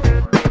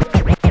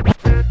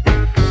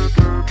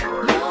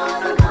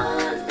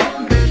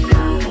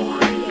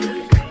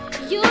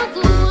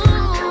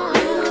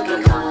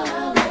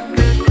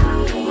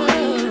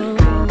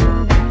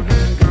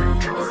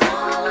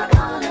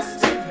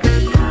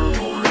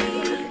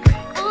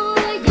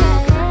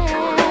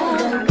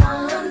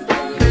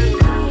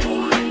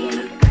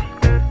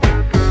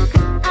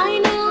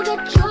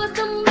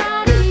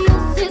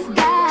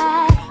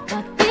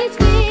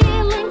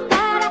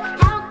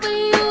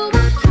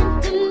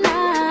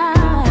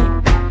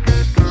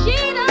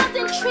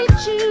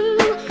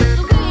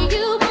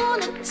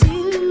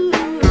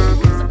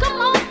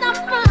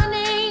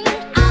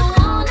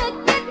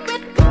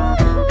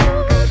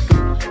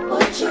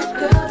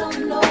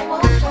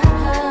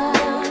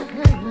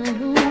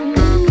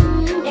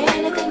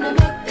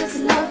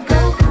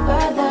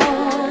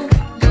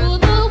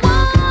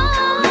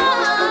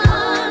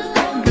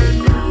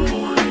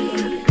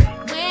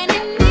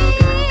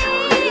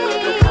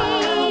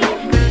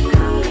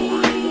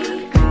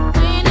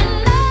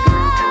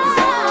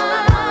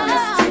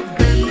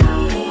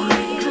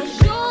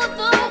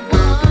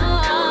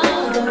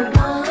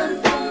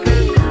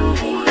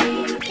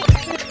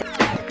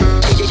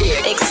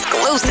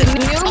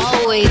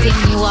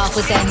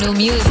 with that new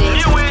music.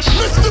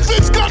 Mr.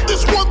 Vince got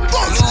this one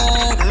first.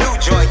 New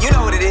joint, you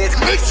know what it is.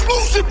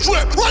 Exclusive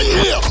trip right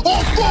here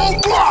on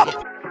Full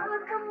Throttle.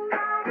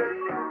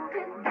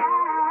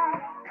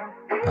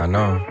 I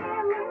know.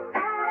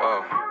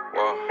 Whoa,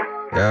 whoa.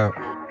 Yeah.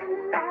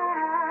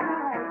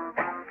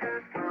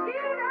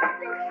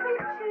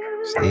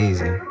 It's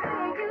easy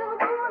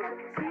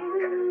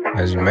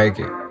as you make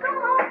it.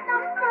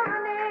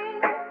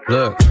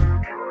 Look.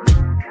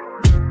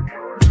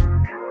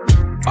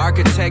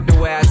 Architect the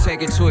way I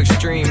take it to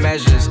extreme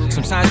measures.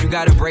 Sometimes you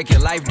gotta break your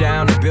life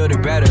down to build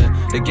it better.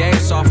 The game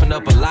softened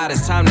up a lot,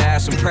 it's time to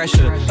add some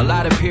pressure. A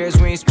lot of peers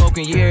we ain't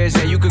spoken years,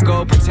 and you could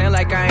go pretend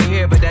like I ain't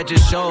here, but that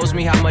just shows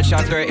me how much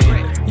y'all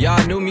threaten.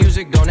 Y'all new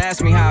music, don't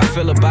ask me how I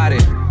feel about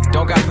it.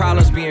 Don't got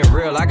problems being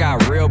real, I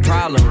got real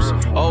problems.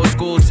 Old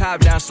school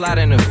top down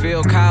sliding to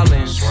Phil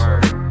Collins.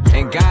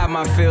 And God,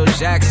 my Phil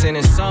Jackson,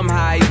 and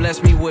somehow he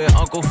blessed me with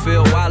Uncle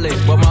Phil wallet.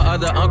 But my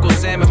other Uncle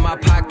Sam in my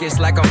pockets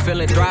like I'm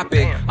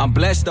philanthropic. I'm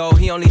blessed though,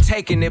 he only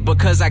taking it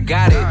because I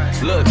got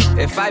it. Look,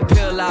 if I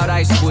peel out,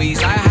 I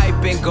squeeze. I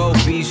hype and go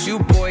beast. You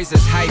boys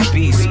is hype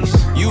beasts.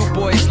 You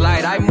boys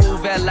light, I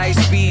move at light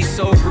speed.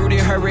 So rooted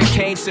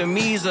hurricane to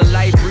me's a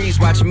light breeze.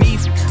 Watch me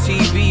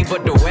TV,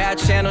 but the way I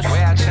channel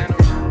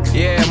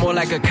Yeah, more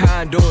like a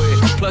conduit.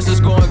 Plus it's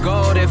going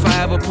gold if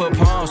I ever put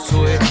palms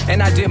to it.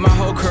 And I did my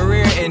whole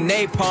career in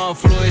napalm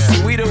fluid.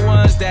 See, we the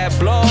ones that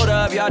blowed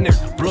up, y'all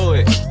niggas blew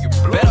it.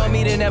 Bet on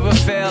me to never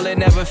fail, it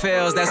never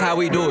fails, that's how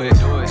we do it.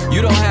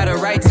 You don't have the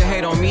right to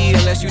hate on me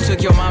unless you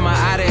took your mama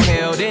out of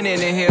hell, then in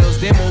the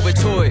hills, then move it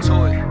to it.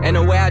 And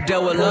the way I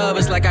dealt with love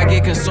is like I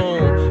get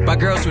consumed by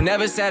girls who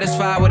never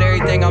satisfied with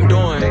everything I'm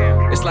doing.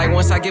 It's like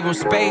once I give them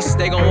space,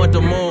 they gon' want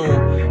the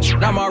moon.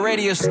 I'm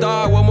already a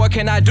star, what more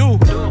can I do?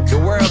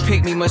 The world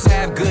picked me, must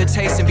have good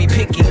taste and be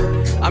picky.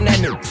 I'm that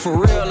nigga for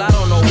real, I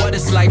don't know what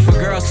it's like for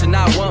girls to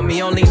not want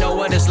me, only know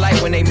what it's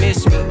like when they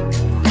miss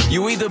me.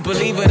 You either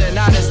believe it or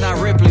not, it's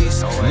not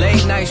Ripley's.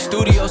 Late night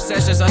studio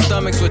sessions, our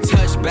stomachs with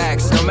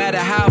touchbacks. No matter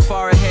how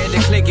far ahead to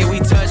click it, we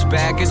touch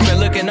back. It's been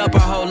looking up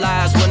our whole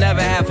lives, we'll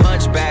never have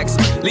hunchbacks.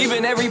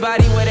 Leaving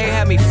everybody where they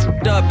had me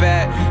f***ed up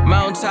at.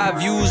 Mountaintop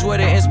views where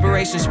the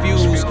inspiration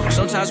spews.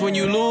 Sometimes when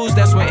you lose,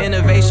 that's when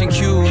innovation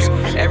cues.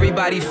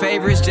 Everybody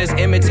favorites, just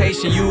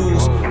imitation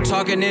use.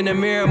 Talking in the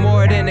mirror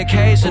more than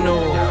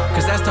occasional.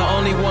 Cause that's the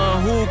only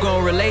one who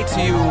gon' relate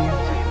to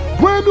you.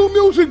 Brand new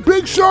music,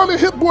 Big Sean and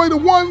Hit Boy the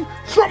One.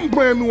 Something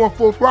brand new on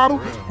Full Throttle.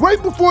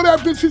 Right before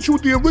that, Vince hit you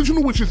with the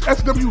original, which is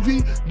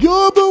SWV.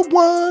 You're the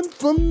one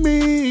for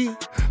me.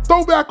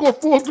 Throwback on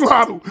Full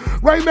Throttle.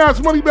 Right now, it's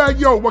Moneybag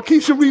Yo,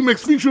 Waukesha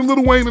remix featuring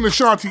Lil Wayne and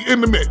Ashanti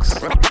in the mix.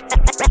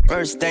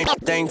 First thing,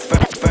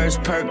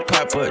 first perk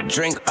popper,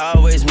 drink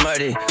always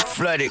muddy,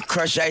 flooded,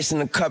 crush ice in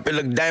the cup, it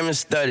look diamond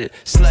studded,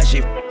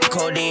 slushy,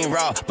 codeine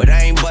raw, but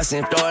I ain't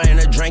bustin', throw her in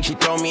a drink, she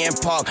throw me in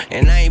park,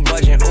 and I ain't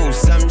budging, ooh,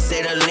 some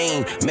say the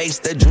lean, makes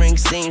the drink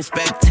seem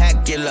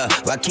spectacular,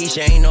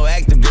 Waukesha ain't no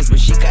activist, but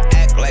she can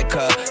act like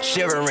her,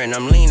 shivering,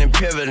 I'm leaning,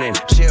 pivoting,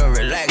 chill,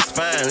 relax,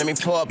 fine, let me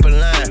pull up a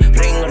line,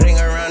 ring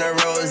around a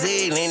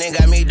rosy, leaning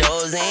got me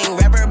dozing,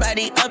 wrap her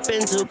body up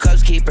in 2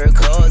 cups, keep her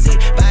cozy,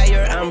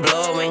 fire, I'm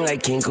blowing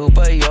like King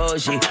Koopa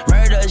Yoshi,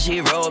 murder, she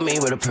rolled me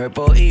with a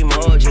purple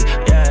emoji,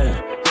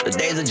 yeah. The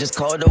days are just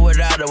colder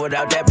without her.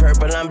 Without that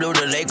purple, I'm blue.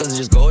 The Lakers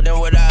just golden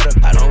without her.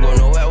 I don't go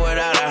nowhere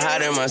without her.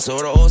 Hiding my soul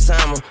to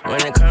Osama.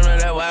 When it comes to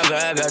that wild girl,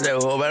 I got that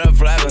whole better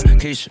flagger.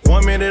 Keisha.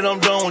 1 minute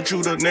I'm done with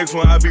you, the next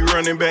one I be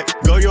running back.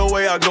 Go your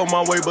way, I go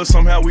my way, but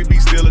somehow we be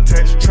still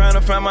attached. Trying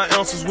to find my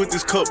ounces with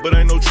this cup, but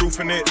ain't no truth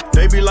in it.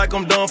 They be like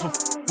I'm done for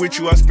with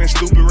you, I spend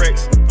stupid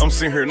racks. I'm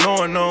sitting here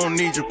knowing I don't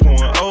need you,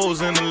 pouring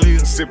O's in the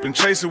lid, sipping,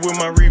 chasing with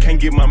my reef. Can't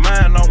get my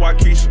mind on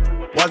Waukesha.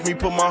 Watch me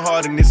put my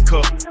heart in this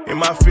cup. In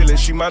my feelings,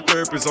 she my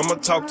therapist, I'ma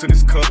talk to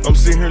this cup. I'm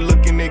sitting here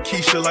looking at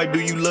Keisha like,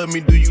 do you love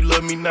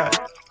me not?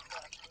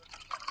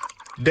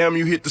 Damn,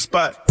 you hit the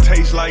spot.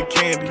 Taste like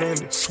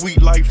candy,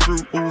 sweet like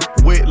fruit, ooh,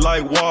 wet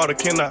like water.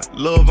 Can I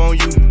love on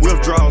you?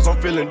 Withdrawals,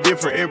 I'm feeling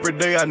different. Every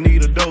day I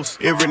need a dose.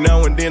 Every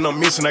now and then I'm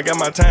missing. I got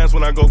my times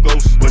when I go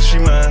ghost. But she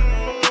mine,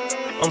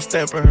 I'm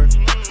stamping her.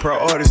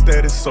 Proud artist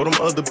status, so them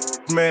other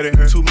mad at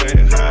her. Too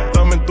mad high.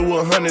 Thumbing through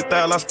 100,000,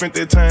 I spent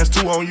that times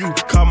 2 on you.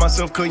 Caught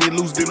myself cutting you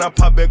loose, then I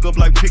pop back up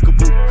like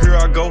Pickaboo. Here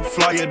I go,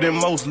 flyer than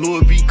most,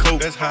 Louis V.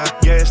 Coke. That's high.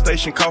 Gas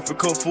station, coffee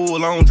cup full,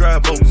 I don't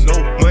drive boats.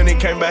 No money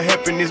came by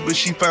happiness, but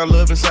she found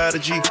love inside a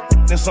G.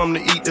 Then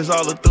something to eat, that's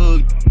all a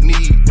thug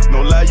need.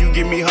 No lie, you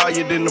get me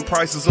higher than the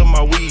prices of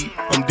my weed.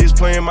 I'm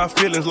displaying my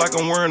feelings like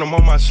I'm wearing them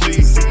on my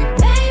sleeve.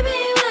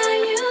 Baby, why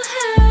you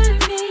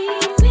hurt me?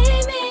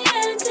 Leave me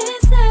and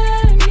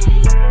desert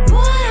me. Boy,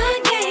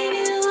 I gave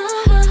you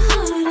all my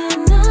heart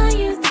and all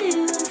you did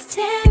was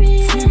tear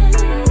it up.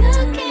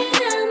 Looking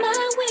out my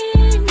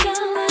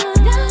window,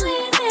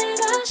 knowing that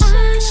I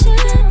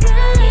should go.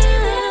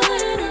 Even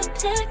when I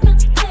pack my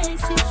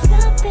bags, it's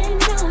something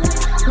nice.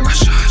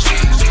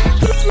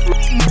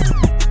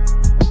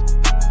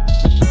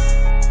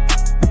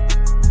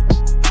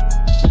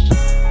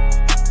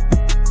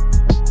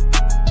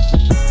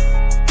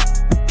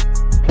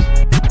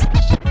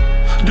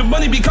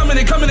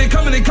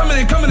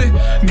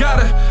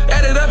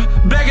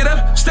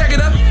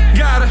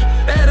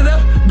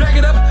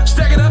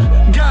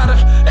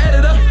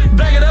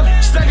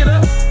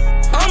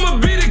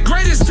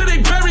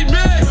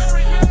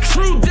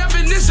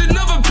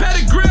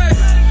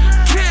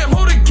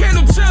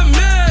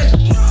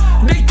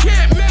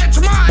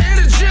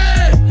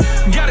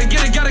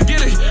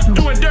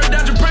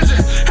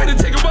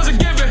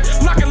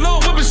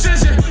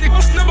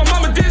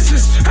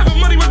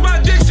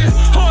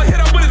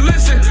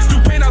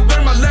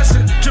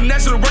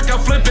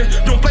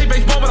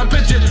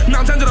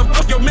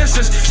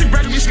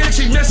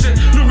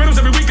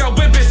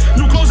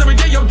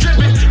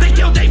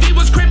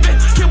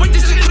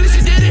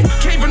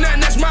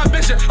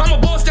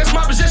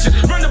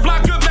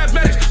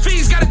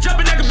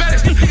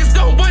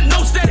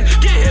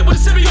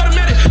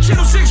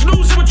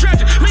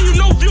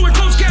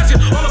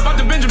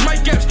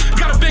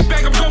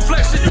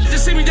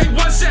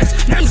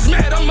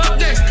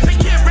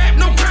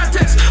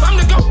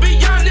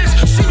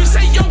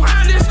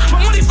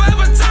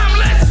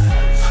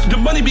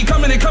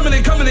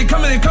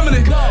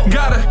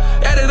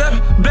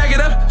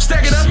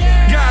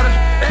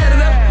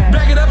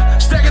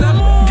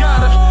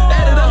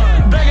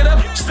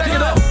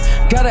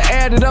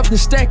 up, then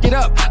stack it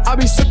up. I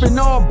be sipping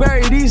all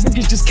berry, these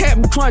niggas just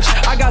Captain Crunch.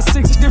 I got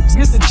 6 different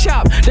gets the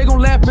chop, they gon'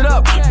 lap it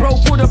up. Bro,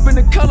 put up in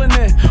the color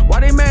net, why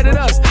they mad at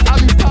us? I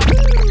be poppin'.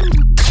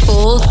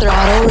 Full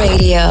Throttle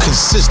Radio.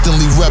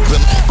 Consistently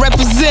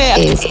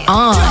Represent is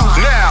on.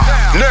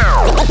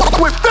 Now,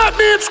 with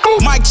Fatman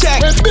Scoop, Mike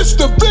check, and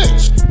Mr.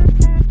 Ricch.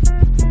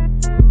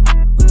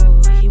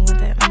 He want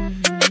that,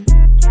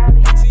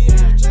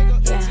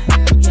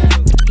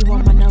 He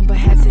want my number,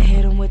 had to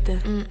hit him with the,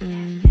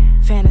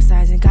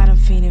 Fantasizing, got him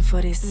fiending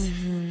for this,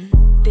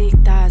 Thick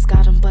thighs,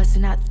 got him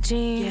busting out the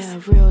jeans. Yeah,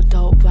 real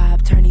dope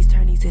vibe, turn these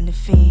into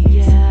fiends.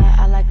 Yeah,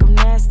 I like them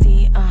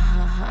nasty,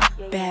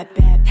 Bad,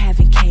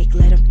 having cake,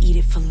 let him eat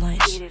it for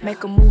lunch.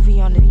 Make a movie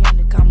on the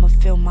I'ma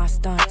film my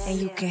stunts. And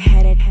you can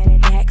head it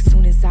back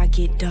soon as I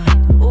get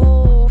done.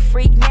 Ooh,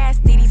 freak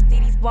nasty, these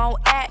won't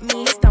at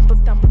me. Stump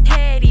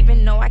head,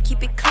 even though I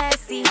keep it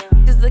classy.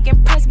 Just look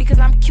impressed because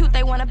I'm cute,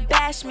 they wanna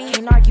bash me.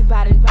 Can't argue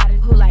about it,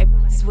 who like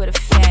is with a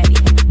fatty.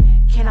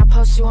 Can I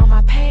post you on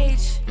my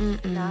page?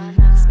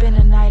 Spend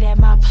a night at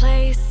my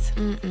place?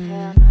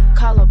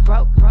 Call a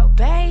broke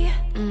bae?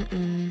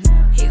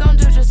 He gon'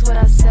 do just what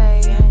I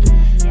say.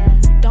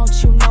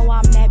 Don't you know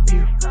I'm that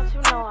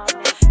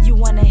bitch? You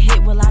wanna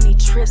hit, well I need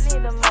trips.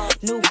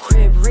 New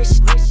crib, rich,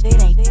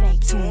 it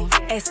ain't to him.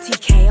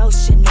 STKO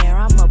Chanel,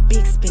 I'm a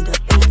big spender,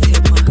 big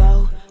tipper.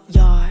 Go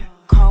yard,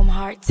 chrome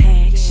heart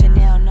tag,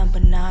 Chanel number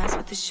 9s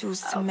with the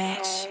shoes to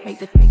match. Make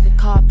the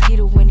car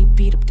Peter when he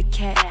beat up the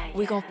cat.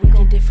 We gon'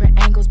 different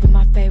angles, but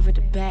my favorite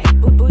the back.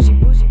 Bougie,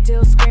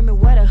 still screaming,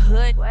 what a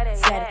hood.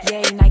 Said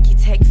yay, Nike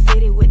Tech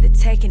fitted with the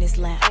tech in his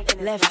lap.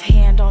 Left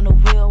hand on the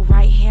wheel,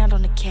 right hand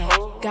on the cat.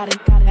 Got it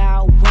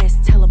out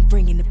west, tell him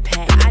bring in the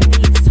pack. I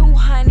need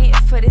 200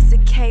 for this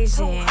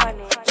occasion.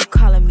 You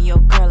calling me your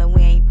girl and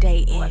we ain't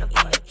dating.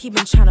 He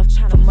been tryna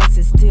for months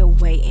and still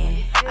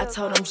waiting. I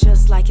told him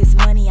just like his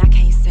money, I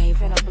can't save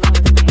him.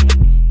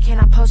 Can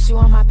I post you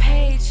on my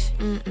page?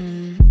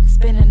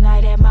 Spend a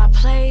night at my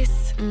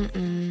place?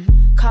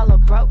 Call a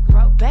broke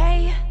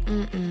bae?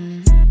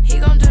 He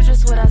gon' do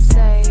just what I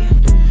say.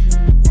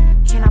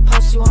 Can I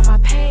post you on my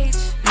page?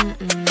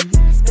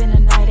 Spend a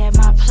night at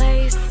my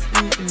place?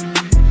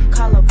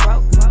 Call a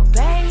broke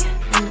bae?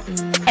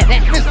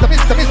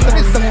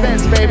 Mr.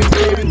 Benz, baby.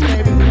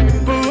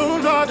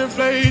 Balloons are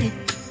deflated.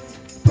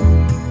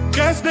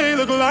 Guess they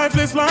look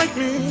lifeless like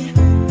me.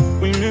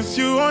 We miss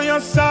you on your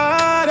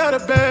side of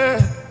the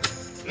bed.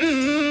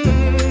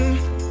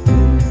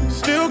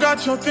 Still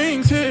got your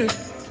things here.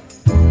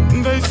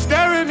 They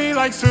stare at me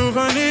like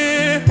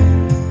souvenir.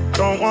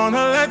 Don't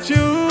wanna let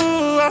you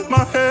off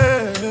my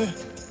head.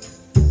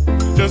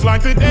 Just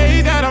like the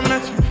day that I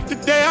met you, the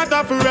day I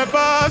thought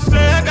forever.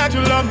 Said that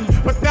you love me,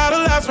 but that'll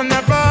last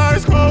forever.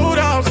 It's cold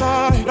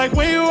outside, like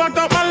when you walked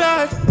out my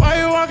life. Why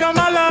you walk out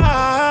my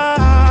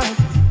life?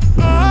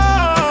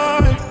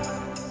 I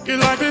get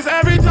like this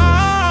every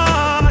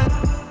time.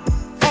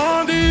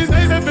 On these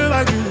days I feel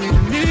like you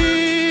and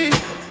me.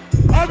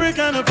 Heartbreak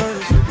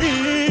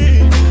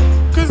anniversary.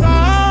 Cause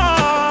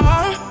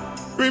I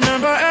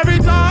remember every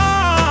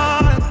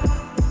time.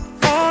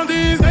 On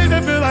these days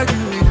I feel like you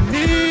and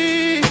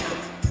me.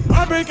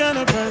 Heartbreak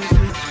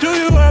anniversary. Do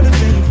you ever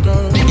think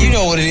of? You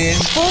know what it is.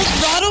 Full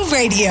Throttle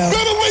Radio.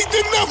 Better late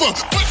than never,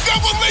 but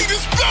never late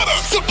is better.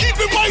 So keep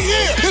it right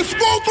here. It's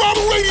Full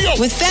Throttle Radio.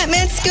 With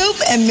Fatman Scoop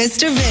and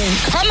Mr.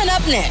 Vin. Coming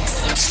up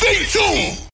next. Stay tuned.